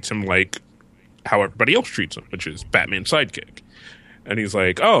treats him like how everybody else treats him, which is Batman's sidekick. And he's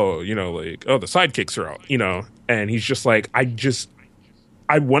like, the sidekicks are out, and he's just like, I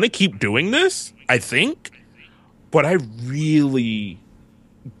want to keep doing this, I think, but I really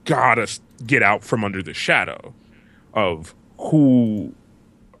gotta get out from under the shadow of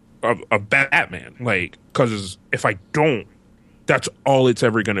Batman, like, because if I don't, that's all it's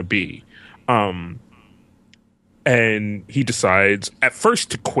ever gonna be. And he decides at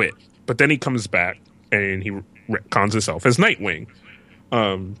first to quit, but then he comes back and he retcons himself as Nightwing.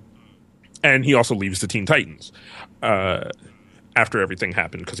 And he also leaves the Teen Titans after everything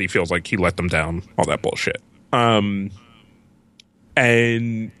happened because he feels like he let them down, all that bullshit. And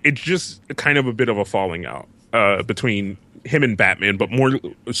it's just kind of a bit of a falling out between him and Batman, but more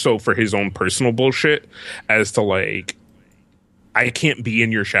so for his own personal bullshit as to like, I can't be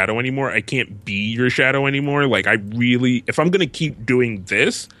in your shadow anymore. I can't be your shadow anymore. Like, if I'm going to keep doing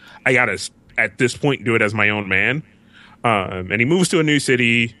this, I got to, at this point, do it as my own man. And he moves to a new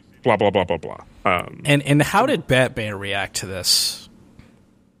city, blah, blah, blah, blah, blah. And how did Batman react to this?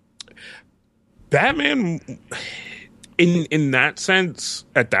 Batman, in that sense,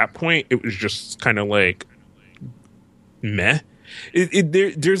 at that point, it was just kind of like, meh.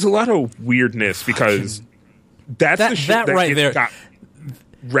 There's a lot of weirdness because that's the shit that right there got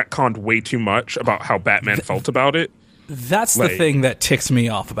retconned way too much about how Batman felt about it. That's the thing that ticks me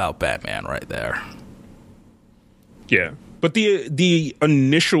off about Batman right there. Yeah, but the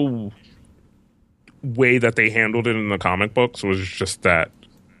initial way that they handled it in the comic books was just that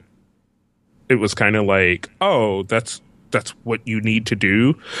it was kind of like, oh, that's what you need to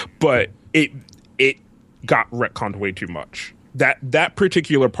do, but it got retconned way too much. That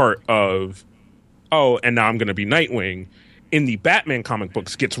particular part of, oh, and now I'm going to be Nightwing, in the Batman comic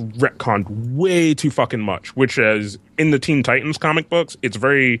books gets retconned way too fucking much, which is in the Teen Titans comic books, it's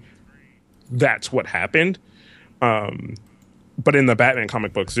very, that's what happened. But in the Batman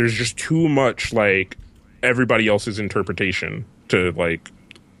comic books, there's just too much like everybody else's interpretation to like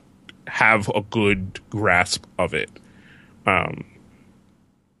have a good grasp of it. And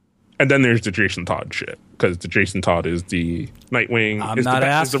then there's the Jason Todd shit, because the Jason Todd is the Nightwing. I'm not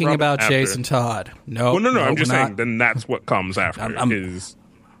asking about Jason Todd. No, no. I'm just saying. Then that's what comes after. I'm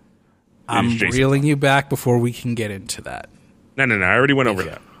reeling you back before we can get into that. No. I already went over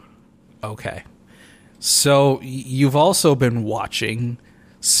that. Okay. So you've also been watching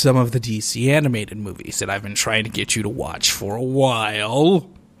some of the DC animated movies that I've been trying to get you to watch for a while.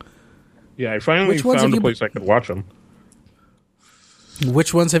 Yeah, I finally found a place I could watch them.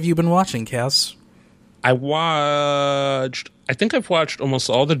 Which ones have you been watching, Cass? I think I've watched almost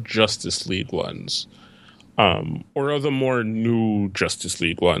all the Justice League ones. Or the more new Justice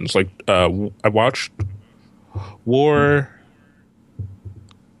League ones. Like, I watched War,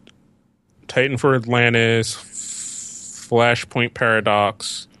 Titan for Atlantis, Flashpoint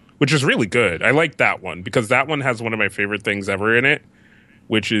Paradox, which is really good. I like that one because that one has one of my favorite things ever in it,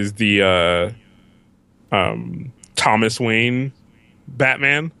 which is the Thomas Wayne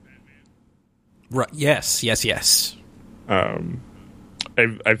Batman. Right. Yes.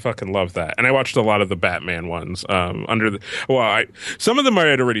 I fucking love that, and I watched a lot of the Batman ones. Some of them I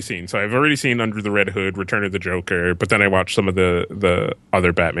had already seen. So I've already seen Under the Red Hood, Return of the Joker, but then I watched some of the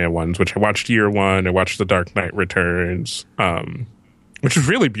other Batman ones, which I watched Year One. I watched The Dark Knight Returns, which was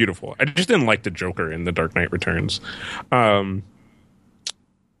really beautiful. I just didn't like the Joker in The Dark Knight Returns, and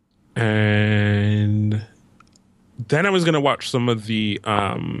then I was gonna watch some of the.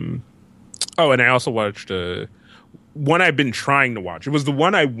 And I also watched one I've been trying to watch. It was the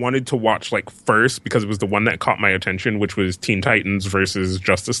one I wanted to watch like first because it was the one that caught my attention, which was Teen Titans versus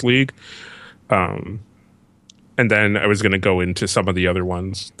Justice League. And then I was going to go into some of the other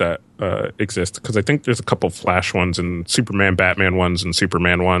ones that exist because I think there's a couple Flash ones and Superman, Batman ones, and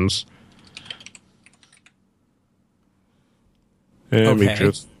Superman ones. Let me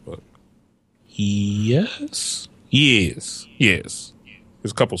just look. Yes. There's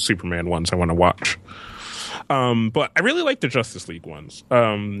a couple Superman ones I want to watch. But I really like the Justice League ones.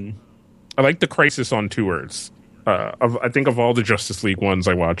 I like the Crisis on Two Earths. I think of all the Justice League ones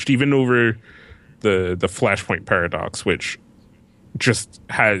I watched, even over the Flashpoint Paradox, which just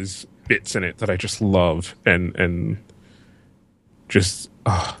has bits in it that I just love and just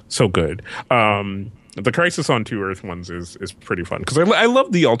so good. The Crisis on Two Earth ones is pretty fun because I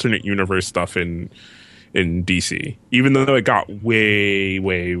love the alternate universe stuff in DC, even though it got way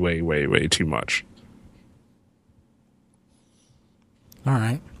too much. All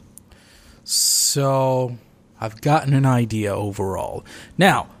right. So I've gotten an idea overall.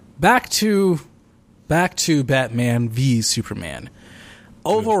 Now, back to Batman v Superman.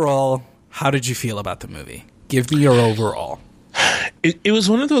 Overall, how did you feel about the movie? Give me your overall. It was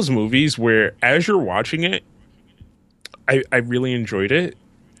one of those movies where as you're watching it, I really enjoyed it.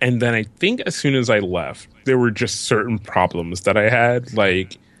 And then I think as soon as I left, there were just certain problems that I had.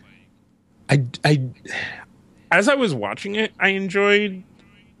 Like, as I was watching it, I enjoyed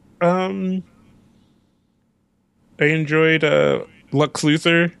Lex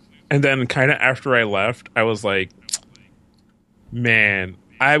Luthor, and then kind of after I left, I was like, man,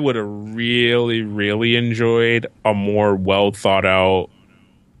 I would have really enjoyed a more well thought out,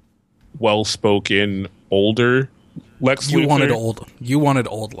 well spoken, older Lex Luthor. You wanted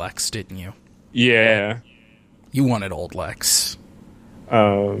old Lex, didn't you? Yeah, you wanted old Lex.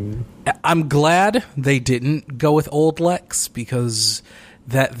 I'm glad they didn't go with old Lex because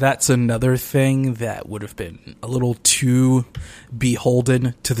that's another thing that would have been a little too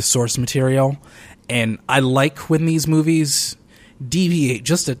beholden to the source material. And I like when these movies deviate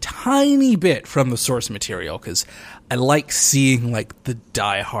just a tiny bit from the source material because I like seeing like the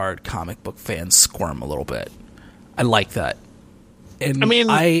diehard comic book fans squirm a little bit. I like that. And I mean,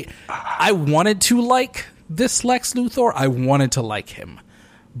 I wanted to like this Lex Luthor. I wanted to like him.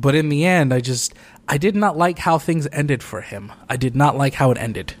 But in the end, I did not like how things ended for him. I did not like how it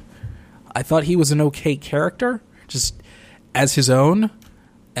ended. I thought he was an okay character, just as his own,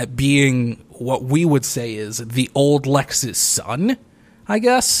 at being what we would say is the old Lex's son, I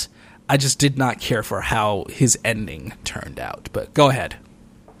guess. I just did not care for how his ending turned out. But go ahead.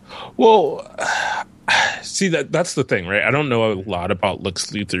 Well, see, that's the thing, right? I don't know a lot about Lex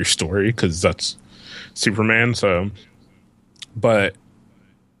Luthor's story because that's Superman, so... But...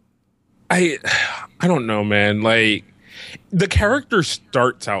 I don't know, man. Like, the character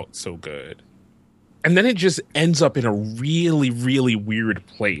starts out so good, and then it just ends up in a really weird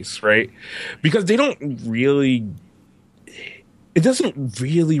place, right? Because they don't really... It doesn't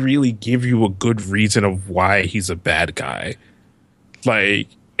really give you a good reason of why he's a bad guy. Like,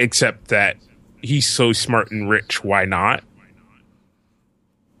 except that he's so smart and rich, why not?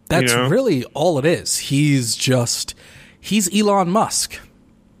 That's really all it is. He's Elon Musk.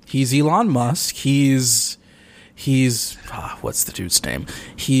 He's Elon Musk. He's what's the dude's name?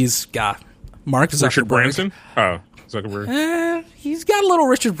 He's got Mark Zuckerberg. Richard Branson? Oh, Zuckerberg. He's got a little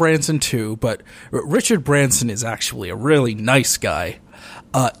Richard Branson too, but Richard Branson is actually a really nice guy.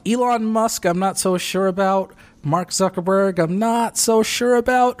 Elon Musk, I'm not so sure about. Mark Zuckerberg, I'm not so sure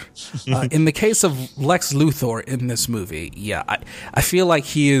about. In the case of Lex Luthor in this movie, yeah, I feel like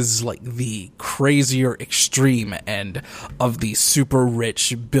he is like the crazier extreme end of the super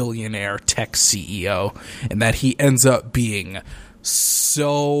rich billionaire tech CEO, and that he ends up being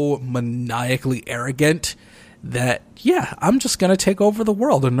so maniacally arrogant that, yeah, I'm just going to take over the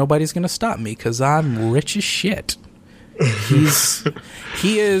world and nobody's going to stop me because I'm rich as shit.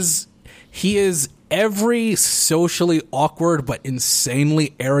 He is every socially awkward but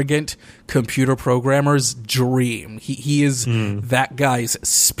insanely arrogant computer programmer's dream. He is that guy's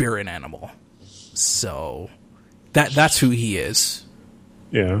spirit animal. So that's who he is.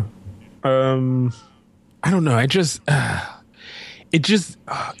 Yeah. I don't know.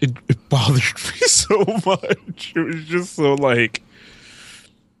 It bothered me so much. It was just so like,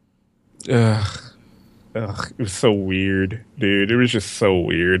 it was so weird, dude. It was just so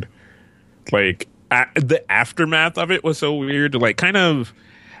weird. Like, the aftermath of it was so weird. Like, kind of,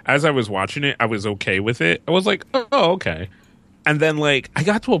 as I was watching it, I was okay with it. I was like, oh, okay. And then, like, I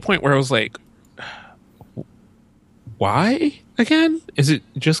got to a point where I was like, why again? Is it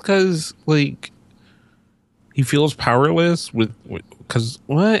just because, like, he feels powerless because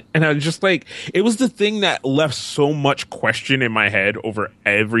what? And I was just like, it was the thing that left so much question in my head over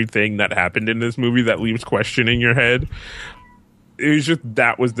everything that happened in this movie that leaves question in your head. It was just,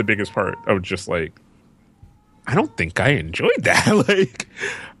 that was the biggest part. I was just like, I don't think I enjoyed that. Like,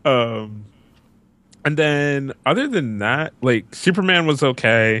 and then other than that, like, Superman was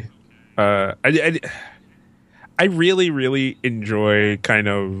okay. I really, really enjoy kind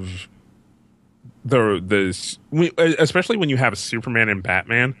of especially when you have Superman and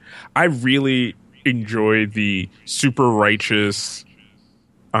Batman. I really enjoy the super righteous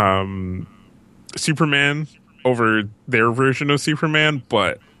Superman over their version of Superman,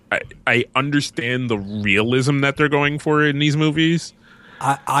 but I understand the realism that they're going for in these movies.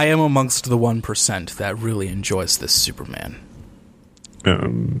 I am amongst the 1% that really enjoys this Superman. I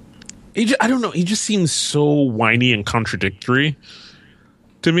don't know. He just seems so whiny and contradictory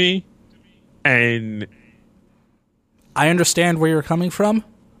to me. And I understand where you're coming from.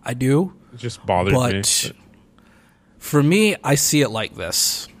 I do. It just bothers me. But for me, I see it like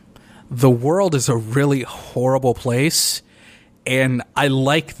this. The world is a really horrible place, and I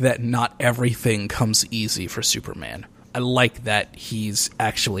like that not everything comes easy for Superman. I like that he's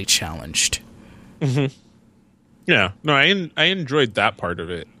actually challenged. Mm-hmm. Yeah. No, I enjoyed that part of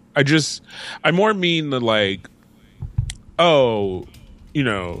it. I more mean the, like, oh, you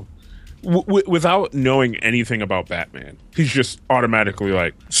know, without knowing anything about Batman, he's just automatically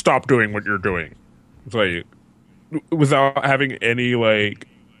like, stop doing what you're doing. It's like, without having any, like,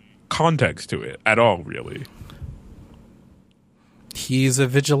 context to it at all, really. He's a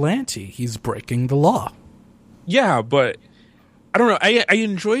vigilante. He's breaking the law. Yeah, but I don't know. I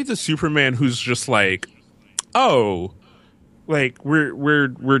enjoy the Superman who's just like, oh, like,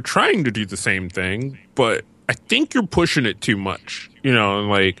 we're trying to do the same thing, but I think you're pushing it too much. You know, and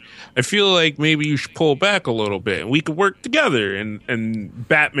like, I feel like maybe you should pull back a little bit and we could work together. And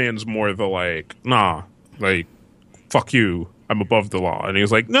Batman's more the like, nah, like, fuck you, I'm above the law. And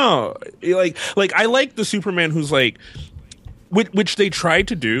he's like, no, like I like the Superman who's like, which they tried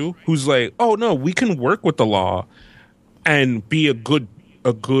to do, who's like, oh no, we can work with the law and be a good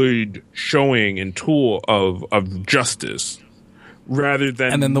showing and tool of justice, rather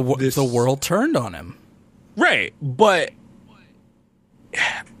than, and then the world turned on him. Right, but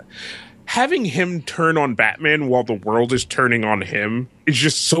having him turn on Batman while the world is turning on him is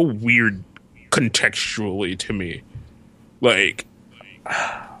just so weird contextually to me. Like,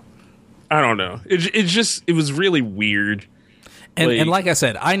 I don't know. It was really weird. And like I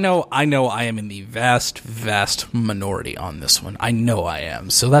said, I know I am in the vast minority on this one. I know I am,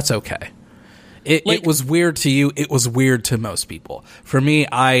 so that's okay. It was weird to you. It was weird to most people. For me,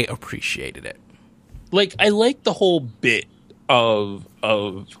 I appreciated it. Like, I like the whole bit of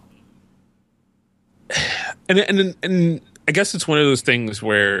and I guess it's one of those things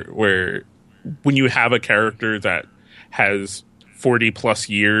where when you have a character that has 40 plus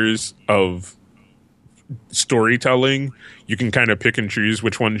years of storytelling, you can kind of pick and choose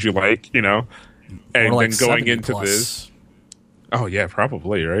which ones you like, you know. And like then going into plus. This, oh yeah,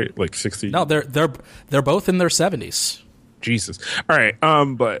 probably, right? Like 60. No, they're both in their 70s. Jesus. All right,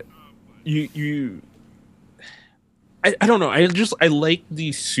 but you I don't know. I like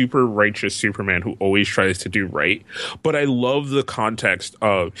the super righteous Superman who always tries to do right, but I love the context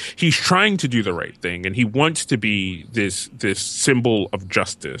of he's trying to do the right thing and he wants to be this symbol of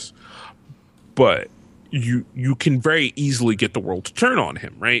justice, but you can very easily get the world to turn on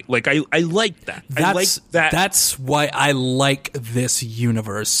him, right? Like I like that. I like that. That's why I like this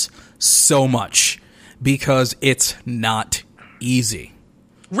universe so much, because it's not easy.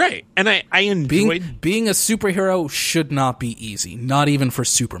 Right. And I enjoyed being a superhero should not be easy, not even for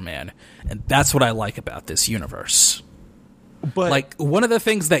Superman. And that's what I like about this universe. But like, one of the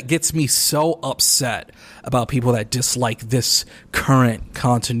things that gets me so upset about people that dislike this current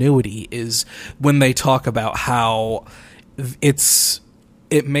continuity is when they talk about how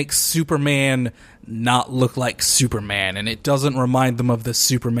it makes Superman not look like Superman, and it doesn't remind them of the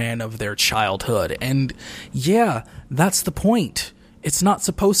Superman of their childhood. And yeah, that's the point. It's not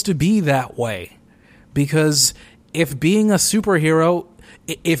supposed to be that way. Because if being a superhero,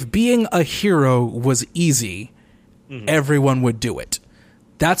 if being a hero was easy, everyone would do it.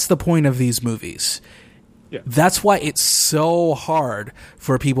 That's the point of these movies. Yeah. That's why it's so hard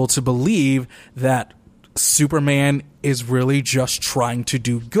for people to believe that Superman is really just trying to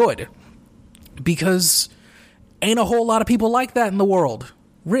do good. Because ain't a whole lot of people like that in the world.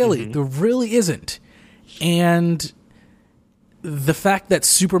 Really. There really isn't. And the fact that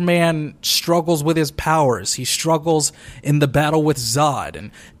Superman struggles with his powers, he struggles in the battle with Zod,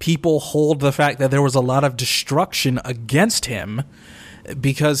 and people hold the fact that there was a lot of destruction against him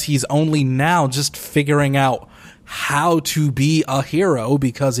because he's only now just figuring out how to be a hero,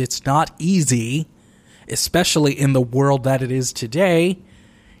 because it's not easy, especially in the world that it is today.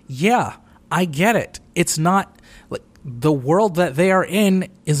 Yeah, I get it. It's not like the world that they are in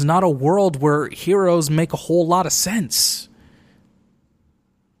is not a world where heroes make a whole lot of sense.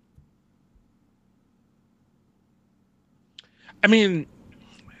 I mean,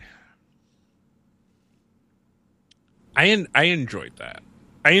 I enjoyed that.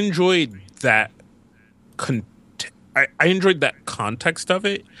 I enjoyed that. I enjoyed that context of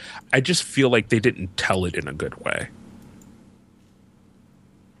it. I just feel like they didn't tell it in a good way.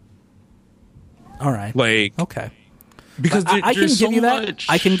 All right. Like, okay, because I can there's give so you that. much.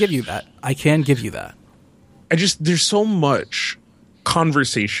 I can give you that. I can give you that. There's so much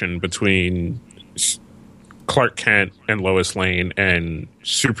conversation between Clark Kent and Lois Lane and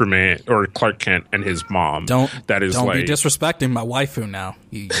Superman, or Clark Kent and his mom. Don't be disrespecting my waifu now.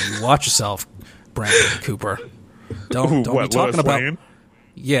 You watch yourself, Brandon Cooper. Don't be talking Lois about. Lane?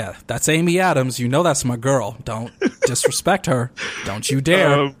 Yeah, that's Amy Adams. You know that's my girl. Don't disrespect her. Don't you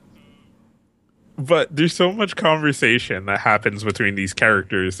dare. But there's so much conversation that happens between these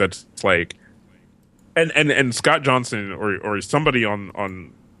characters that's like, and Scott Johnson or somebody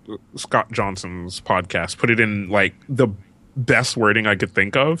on Scott Johnson's podcast put it in like the best wording I could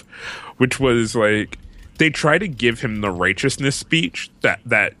think of, which was like, they try to give him the righteousness speech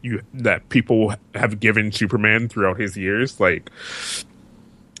that people have given Superman throughout his years, like,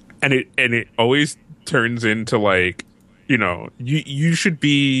 and it always turns into like, you know, you should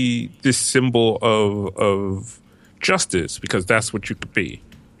be this symbol of justice because that's what you could be,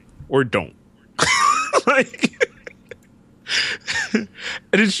 or don't. Like, and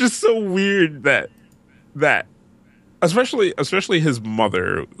it's just so weird that especially his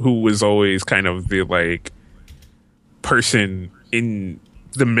mother, who was always kind of the like person in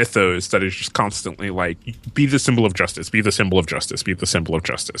the mythos that is just constantly like, be the symbol of justice, be the symbol of justice, be the symbol of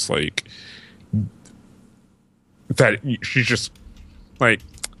justice, like that. She's just like,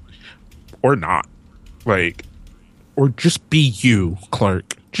 or not, like, or just be you,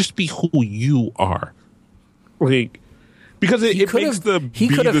 Clark, just be who you are, like, because it makes the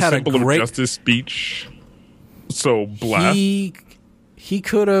symbol of justice speech so blah. He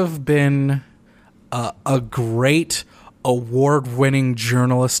could have been a great award-winning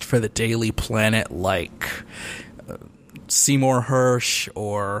journalist for the Daily Planet, like Seymour Hersh,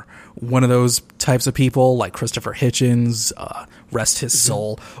 or one of those types of people like Christopher Hitchens, rest his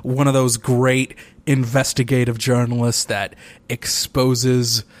soul, one of those great investigative journalists that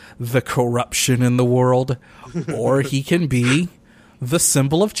exposes the corruption in the world. Or he can be the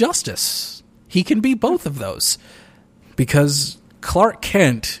symbol of justice. He can be both of those, because Clark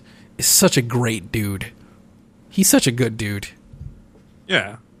Kent is such a great dude. He's such a good dude.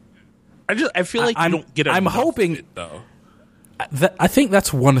 Yeah, I feel like I don't get. I'm hoping of it, though. I think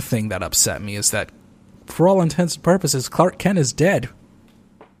that's one thing that upset me, is that for all intents and purposes, Clark Kent is dead.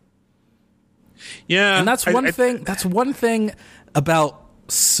 Yeah, and that's one thing. That's one thing about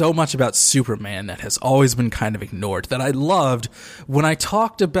so much about Superman that has always been kind of ignored, that I loved when I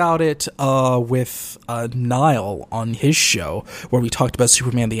talked about it with Niall on his show, where we talked about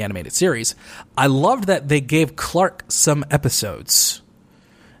Superman the Animated Series. I loved that they gave Clark some episodes.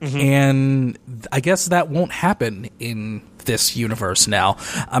 And I guess that won't happen in this universe now.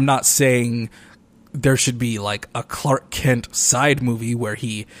 I'm not saying there should be like a Clark Kent side movie where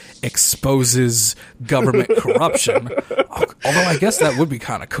he exposes government corruption. Although I guess that would be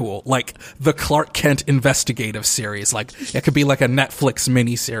kind of cool. Like the Clark Kent investigative series. Like it could be like a Netflix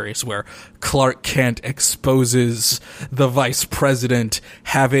miniseries where Clark Kent exposes the vice president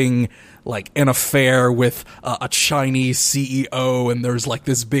having like an affair with a Chinese CEO, and there's like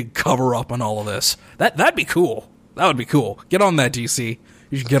this big cover up on all of this. That'd be cool. That would be cool. Get on that, DC.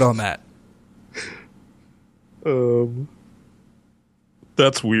 You should get on that.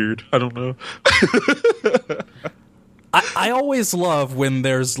 That's weird. I don't know. I always love when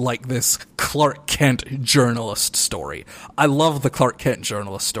there's like this Clark Kent journalist story. I love the Clark Kent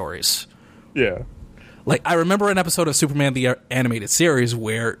journalist stories. Yeah. Like, I remember an episode of Superman the Animated Series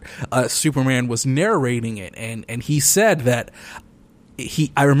where Superman was narrating it, and he said that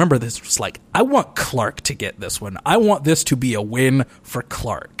I remember this was like, I want Clark to get this one. I want this to be a win for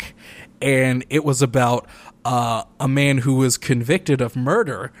Clark. And it was about a man who was convicted of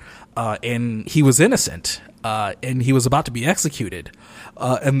murder, and he was innocent, and he was about to be executed.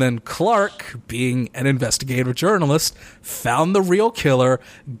 And then Clark, being an investigative journalist, found the real killer,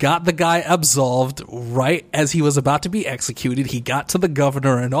 got the guy absolved right as he was about to be executed. He got to the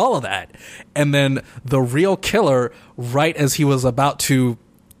governor and all of that. And then the real killer, right as he was about to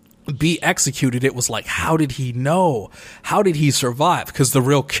be executed, it was like, how did he know? How did he survive? Because the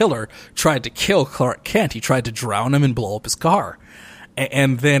real killer tried to kill Clark Kent. He tried to drown him and blow up his car.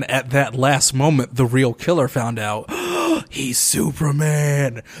 And then at that last moment, the real killer found out, he's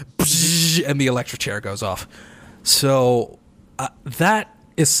Superman. And the electric chair goes off. So that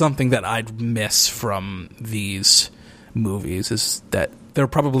is something that I'd miss from these movies, is that there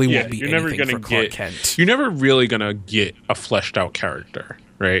probably won't be anything for Clark Kent. You're never really going to get a fleshed out character,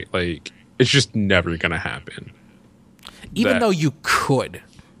 right? Like, it's just never going to happen. Even though you could.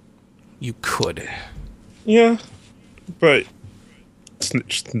 You could. Yeah, but it's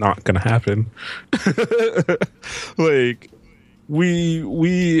just not going to happen. Like,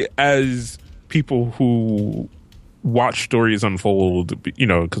 we as people who watch stories unfold, you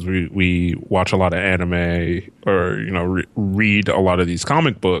know, because we watch a lot of anime or, you know, read a lot of these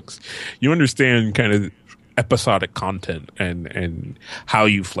comic books, you understand kind of episodic content and how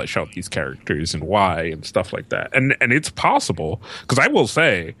you flesh out these characters and why and stuff like that. And it's possible, because I will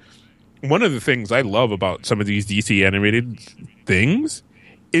say, one of the things I love about some of these DC animated things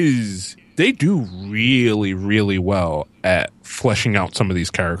is they do really, really well at fleshing out some of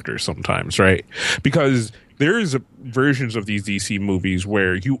these characters sometimes, right? Because there's versions of these DC movies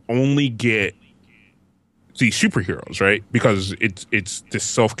where you only get these superheroes, right? Because it's this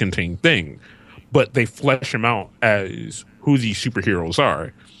self-contained thing, but they flesh them out as who these superheroes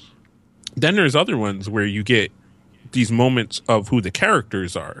are. Then there's other ones where you get these moments of who the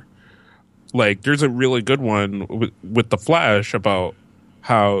characters are. Like, there's a really good one with The Flash about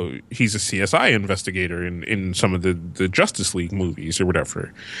how he's a CSI investigator in some of the Justice League movies or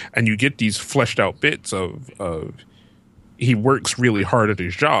whatever. And you get these fleshed out bits of he works really hard at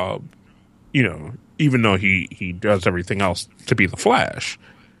his job, you know, even though he does everything else to be the Flash.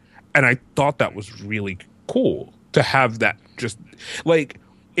 And I thought that was really cool to have that, just like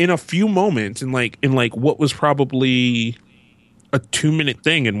in a few moments, in what was probably a 2-minute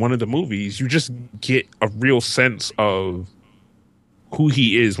thing in one of the movies, you just get a real sense of who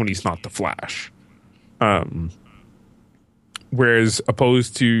he is when he's not the Flash. Whereas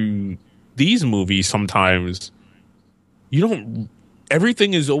opposed to these movies, sometimes you don't,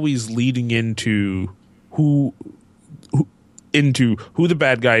 everything is always leading into who the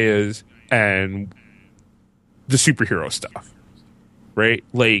bad guy is and the superhero stuff, right?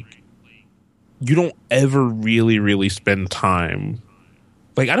 Like, you don't ever really, really spend time.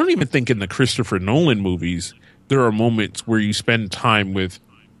 Like, I don't even think in the Christopher Nolan movies there are moments where you spend time with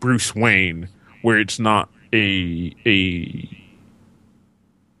Bruce Wayne where it's not a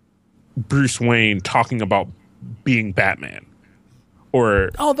Bruce Wayne talking about being Batman. Or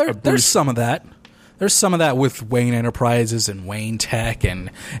there's some of that. There's some of that with Wayne Enterprises and Wayne Tech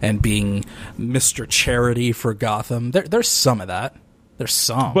and being Mr. Charity for Gotham. There's some of that. There's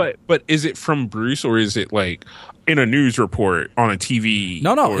some. But is it from Bruce, or is it like in a news report on a TV?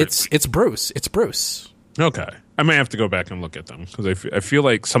 No, it's Bruce. It's Bruce. Okay. I may have to go back and look at them, because I feel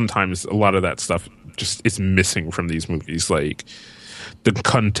like sometimes a lot of that stuff just is missing from these movies, like the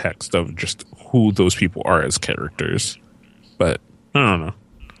context of just who those people are as characters. But I don't know.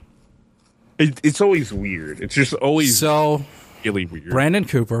 It's always weird. It's just always really weird. Brandon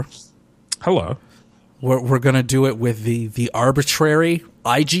Cooper. Hello. We're going to do it with the arbitrary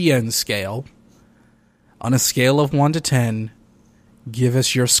IGN scale. On a scale of 1 to 10, give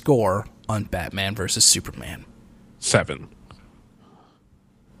us your score on Batman versus Superman? 7.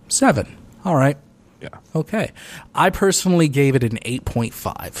 7. All right. Yeah. Okay. I personally gave it an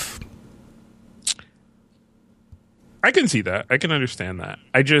 8.5. I can see that. I can understand that.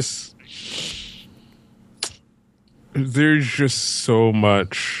 There's just so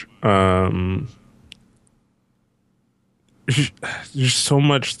much there's so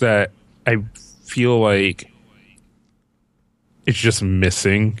much that I feel like it's just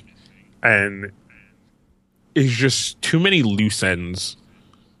missing, and it's just too many loose ends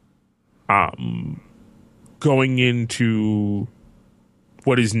going into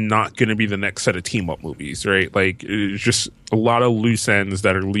what is not going to be the next set of team up movies, right? Like, it's just a lot of loose ends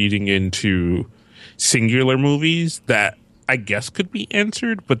that are leading into singular movies that I guess could be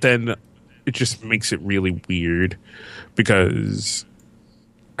answered, but then it just makes it really weird because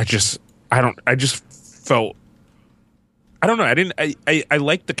I just felt, I don't know. I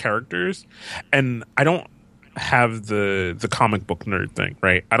like the characters, and I don't have the comic book nerd thing,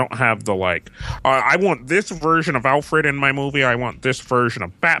 right? I don't have the I want this version of Alfred in my movie. I want this version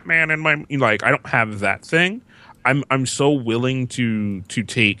of Batman in my, like, I don't have that thing. I'm so willing to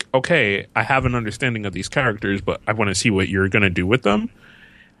take, okay, I have an understanding of these characters, but I want to see what you're going to do with them.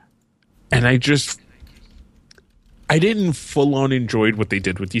 And I didn't full on enjoyed what they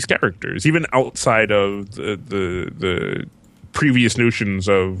did with these characters, even outside of the previous notions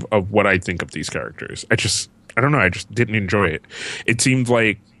of what I think of these characters. I don't know. I just didn't enjoy it. It seemed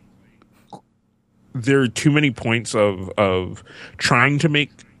like there are too many points of trying to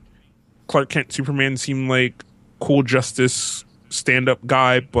make Clark Kent Superman seem like cool justice stand-up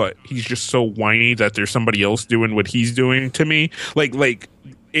guy, but he's just so whiny that there's somebody else doing what he's doing to me. Like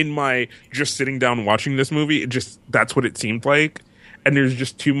in my just sitting down watching this movie, that's what it seemed like. And there's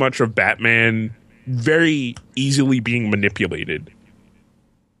just too much of Batman very easily being manipulated.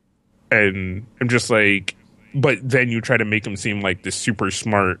 And I'm just like, but then you try to make him seem like this super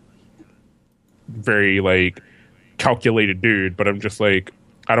smart, very like calculated dude, but I'm just like,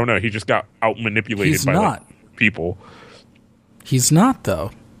 I don't know, he just got out manipulated by like, people. He's not,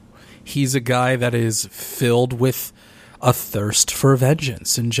 though. He's a guy that is filled with a thirst for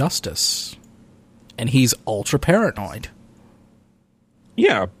vengeance and justice, and he's ultra paranoid.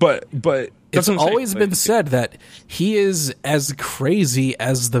 Yeah, but it's always been said that he is as crazy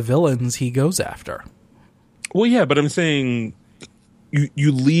as the villains he goes after. Well, yeah, but I'm saying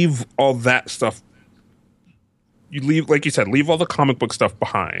you leave all that stuff. You leave, like you said, leave all the comic book stuff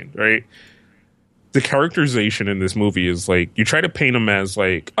behind, right? The characterization in this movie is like, you try to paint him as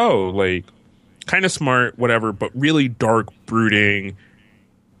like, oh, like kind of smart, whatever, but really dark, brooding,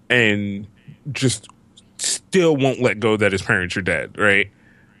 and just still won't let go that his parents are dead, right?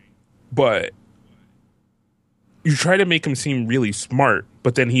 But you try to make him seem really smart,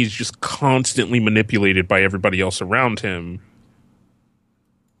 but then he's just constantly manipulated by everybody else around him.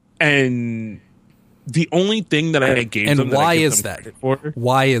 And the only thing that I gave them, and why is that?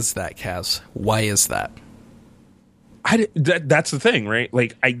 Why is that, Kaz? Why is that? That's the thing, right?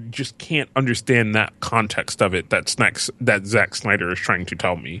 Like, I just can't understand that context of it. That Zack Snyder is trying to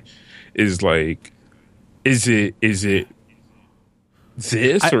tell me is like, is it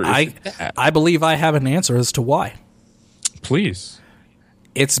this or is it that? I believe I have an answer as to why. Please.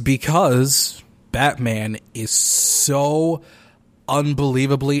 It's because Batman is so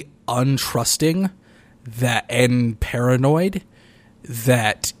unbelievably untrusting and paranoid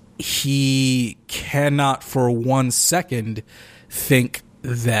that he cannot for 1 second think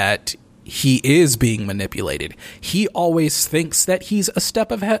that he is being manipulated. He always thinks that he's a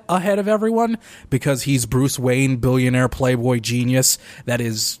step ahead of everyone because he's Bruce Wayne, billionaire, playboy, genius that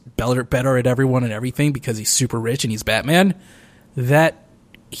is better at everyone and everything because he's super rich and he's Batman, that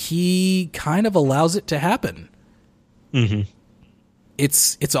he kind of allows it to happen. Mm-hmm.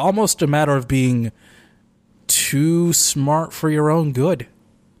 It's almost a matter of being too smart for your own good.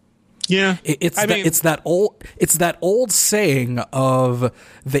 Yeah, it's that old saying of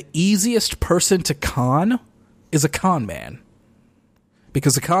the easiest person to con is a con man,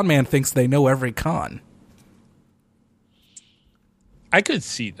 because a con man thinks they know every con. I could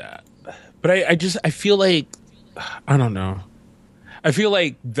see that, but I feel like, I don't know. I feel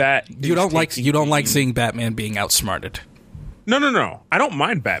like that you don't like seeing Batman being outsmarted. No. I don't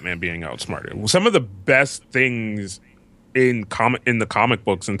mind Batman being outsmarted. Some of the best things in the comic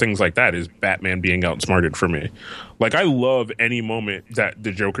books and things like that is Batman being outsmarted for me. Like, I love any moment that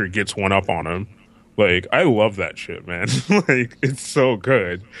the Joker gets one up on him. Like, I love that shit, man. Like, it's so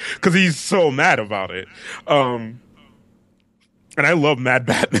good because he's so mad about it. And I love Mad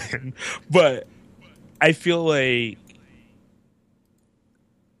Batman, but I feel like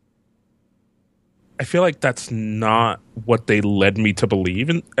I feel like that's not what they led me to believe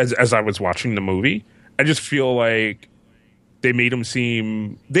in as I was watching the movie. I just feel like they made him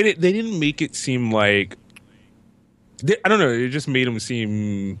seem they didn't make it seem like I don't know. It just made him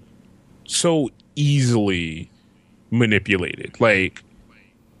seem so easily manipulated, like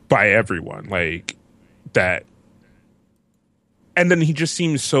by everyone, like that. And then he just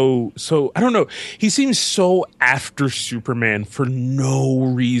seems so I don't know. He seems so after Superman for no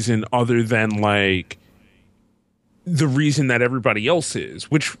reason other than like the reason that everybody else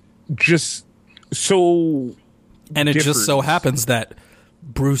is, which just so. And it just so happens that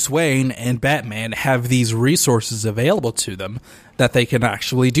Bruce Wayne and Batman have these resources available to them that they can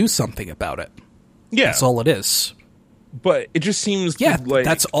actually do something about it. Yeah, that's all it is. But it just seems like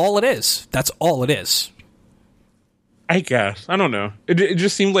that's all it is. That's all it is. I guess. I don't know. It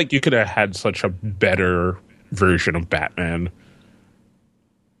just seemed like you could have had such a better version of Batman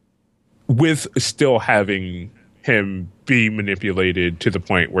with still having him be manipulated to the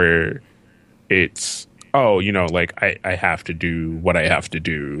point where it's, oh, you know, like I have to do what I have to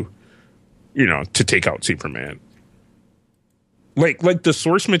do, you know, to take out Superman. Like the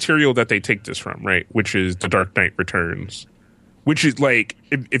source material that they take this from, right? Which is The Dark Knight Returns, which is like,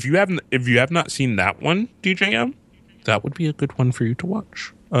 if you have not seen that one, DJM, that would be a good one for you to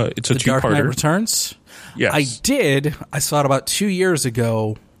watch. It's a two-parter. Dark Knight Returns? Yes. I did. I saw it about 2 years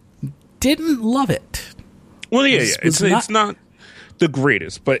ago. Didn't love it. Well, yeah. It's not the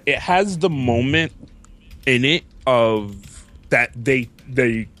greatest, but it has the moment in it of that they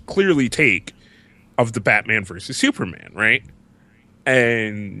clearly take of the Batman versus Superman, right?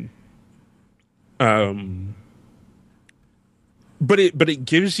 And but it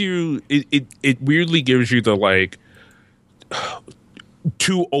gives you it weirdly gives you the like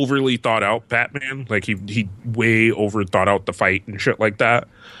too overly thought out Batman, like he way over thought out the fight and shit like that.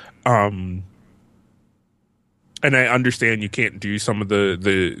 And I understand you can't do some of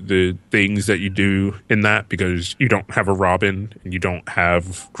the things that you do in that because you don't have a Robin and you don't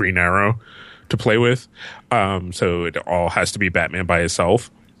have Green Arrow to play with. So it all has to be Batman by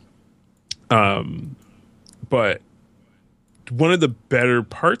himself. But one of the better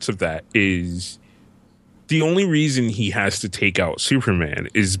parts of that is the only reason he has to take out Superman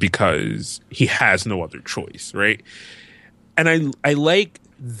is because he has no other choice, right? And I like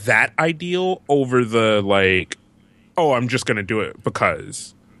that ideal over the like, oh, I'm just gonna do it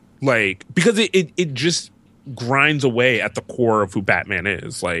because it just grinds away at the core of who Batman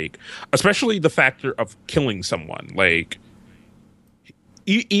is, like especially the factor of killing someone. Like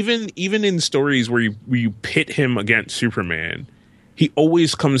even in stories where you pit him against Superman, he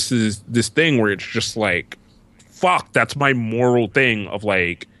always comes to this thing where it's just like, fuck, that's my moral thing of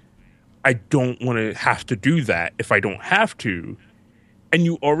like, I don't want to have to do that if I don't have to. And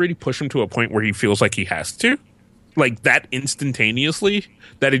you already push him to a point where he feels like he has to, like that instantaneously,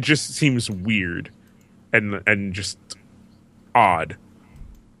 that it just seems weird and just odd.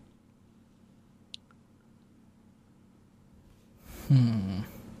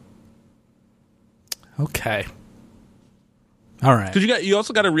 Okay. All right. Because you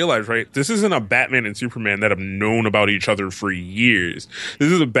also got to realize, right? This isn't a Batman and Superman that have known about each other for years.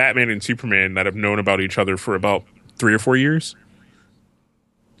 This is a Batman and Superman that have known about each other for about 3 or 4 years,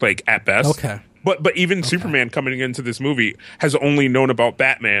 like at best. Okay. But even Superman coming into this movie has only known about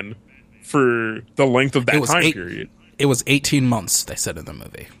Batman for the length of that time period. It was 18 months, they said in the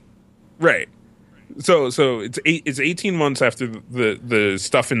movie. Right. So it's 18 months after the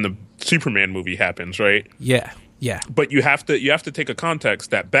stuff in the Superman movie happens, right? Yeah. Yeah. But you have to take a context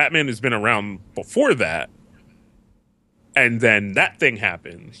that Batman has been around before that, and then that thing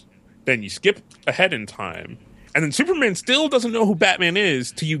happens. Then you skip ahead in time, and then Superman still doesn't know who Batman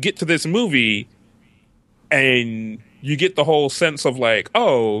is till you get to this movie, and you get the whole sense of like,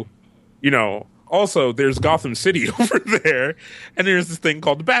 oh, you know, also there's Gotham City over there, and there's this thing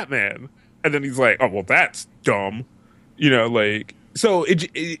called the Batman, and then he's like, oh, well, that's dumb, you know, like. So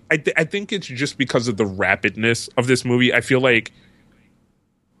I think it's just because of the rapidness of this movie. I feel like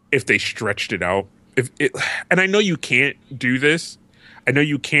if they stretched it out, and I know you can't do this. I know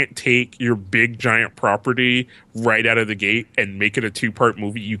you can't take your big giant property right out of the gate and make it a 2-part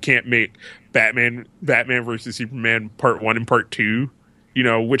movie. You can't make Batman versus Superman Part 1 and Part 2, you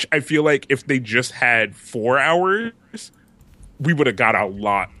know, which I feel like if they just had 4 hours, we would have got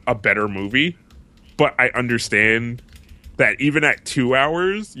a better movie. But I understand that even at 2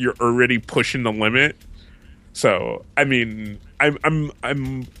 hours, you're already pushing the limit. So, I mean,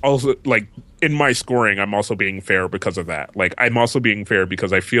 I'm also like in my scoring, I'm also being fair because of that. Like, I'm also being fair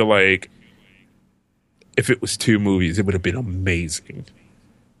because I feel like if it was 2 movies, it would have been amazing.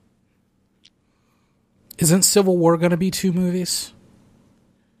 Isn't Civil War going to be 2 movies?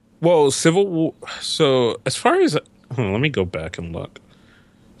 Well, Civil War. So as far as let me go back and look.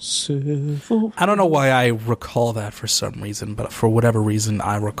 I don't know why I recall that for some reason, but for whatever reason,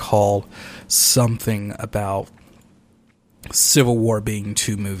 I recall something about Civil War being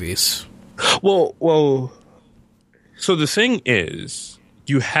 2 movies. Well. So the thing is,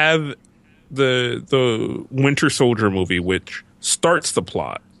 you have the Winter Soldier movie, which starts the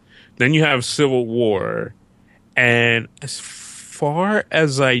plot. Then you have Civil War, and as far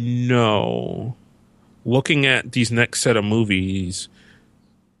as I know, looking at these next set of movies,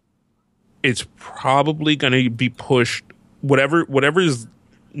 it's probably going to be pushed whatever is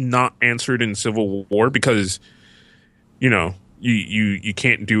not answered in Civil War, because you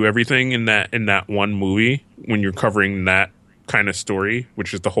can't do everything in that one movie when you're covering that kind of story,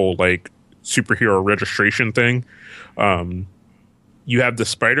 which is the whole like superhero registration thing. You have the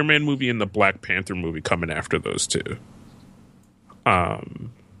Spider-Man movie and the Black Panther movie coming after those two.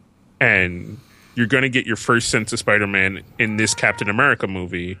 And you're going to get your first sense of Spider-Man in this Captain America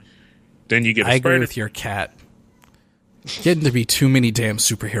movie. Then you get I agree with your cat. Getting to be too many damn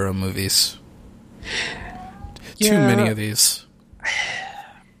superhero movies. Yeah. Too many of these.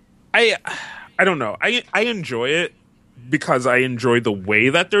 I don't know. I enjoy it because I enjoy the way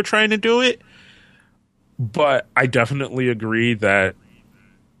that they're trying to do it. But I definitely agree that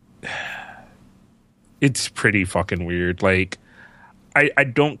it's pretty fucking weird. Like, I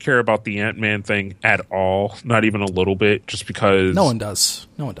don't care about the Ant-Man thing at all. Not even a little bit, just because... No one does.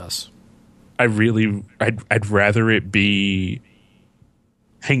 I'd rather it be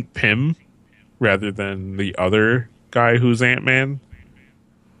Hank Pym rather than the other guy who's Ant-Man.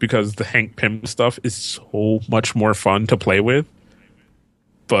 Because the Hank Pym stuff is so much more fun to play with.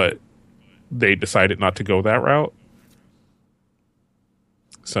 But they decided not to go that route.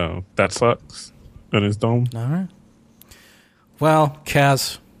 So that sucks. That is dumb. All right. Well,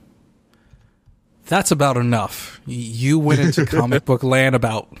 Kaz, that's about enough. You went into comic book land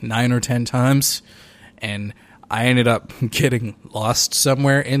about 9 or 10 times, and I ended up getting lost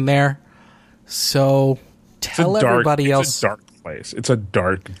somewhere in there. So tell everybody else. It's a dark place. It's a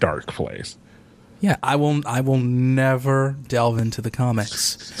dark, dark place. Yeah, I will never delve into the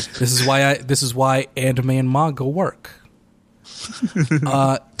comics. This is why anime and manga work.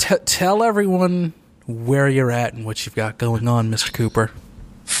 Tell everyone where you're at and what you've got going on, Mr. Cooper.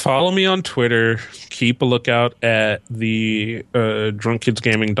 Follow me on Twitter. Keep a lookout at the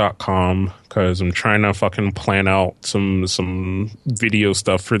drunkkidsgaming.com, because I'm trying to fucking plan out some video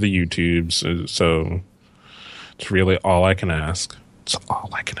stuff for the YouTubes. So it's really all I can ask. It's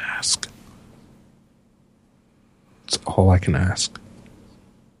all I can ask. It's all I can ask.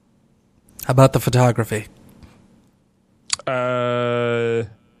 How about the photography?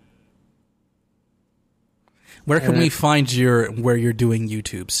 Where can we find where you're doing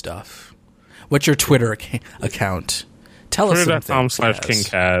YouTube stuff? What's your Twitter account? Tell us something.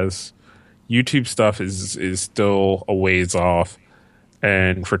 Twitter.com/KingKaz. YouTube stuff is still a ways off,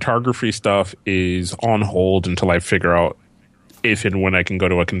 and photography stuff is on hold until I figure out if and when I can go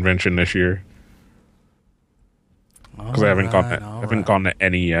to a convention this year. Because I haven't gone to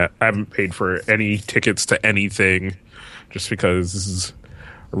any yet. I haven't paid for any tickets to anything, just because this is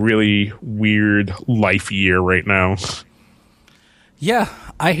a really weird life year right now. Yeah,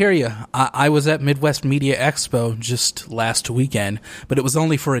 I hear you. I was at Midwest Media Expo just last weekend, but it was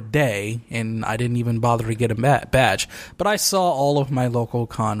only for a day, and I didn't even bother to get a badge. But I saw all of my local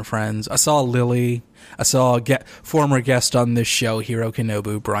con friends. I saw Lily. I saw a former guest on this show, Hiro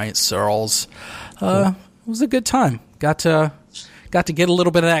Kenobu, Bryant Searles. It was a good time. Got to get a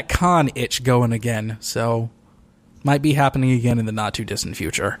little bit of that con itch going again, so might be happening again in the not too distant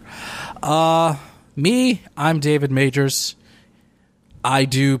future. I'm David Majors. I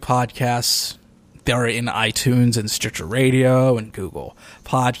do podcasts. They're in iTunes and Stitcher Radio and Google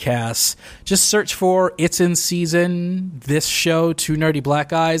Podcasts. Just search for It's in Season, this show, Two Nerdy Black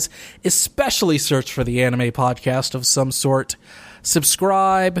Guys. Especially search for the anime podcast of some sort.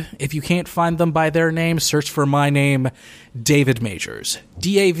 Subscribe. If you can't find them by their name, search for my name, David Majors.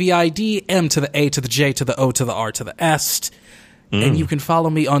 David, M to the A to the J to the O to the R to the S. And you can follow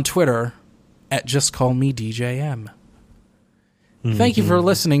me on Twitter at Just Call Me DJM. Thank you for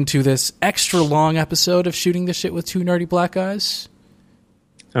listening to this extra long episode of Shooting the Shit with Two Nerdy Black Guys.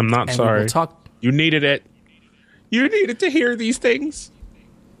 I'm not sorry. You needed it. You needed to hear these things.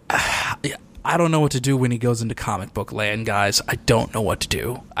 I don't know what to do when he goes into comic book land, guys. I don't know what to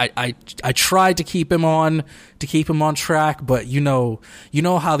do. I tried to keep him on track, but you know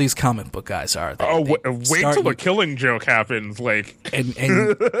how these comic book guys are. Wait till the Killing Joke happens, like, and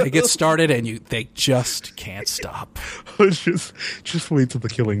they get started, and they just can't stop. just wait till the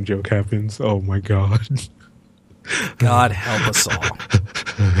Killing Joke happens. Oh my god. God help us all.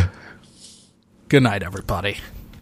 Good night, everybody.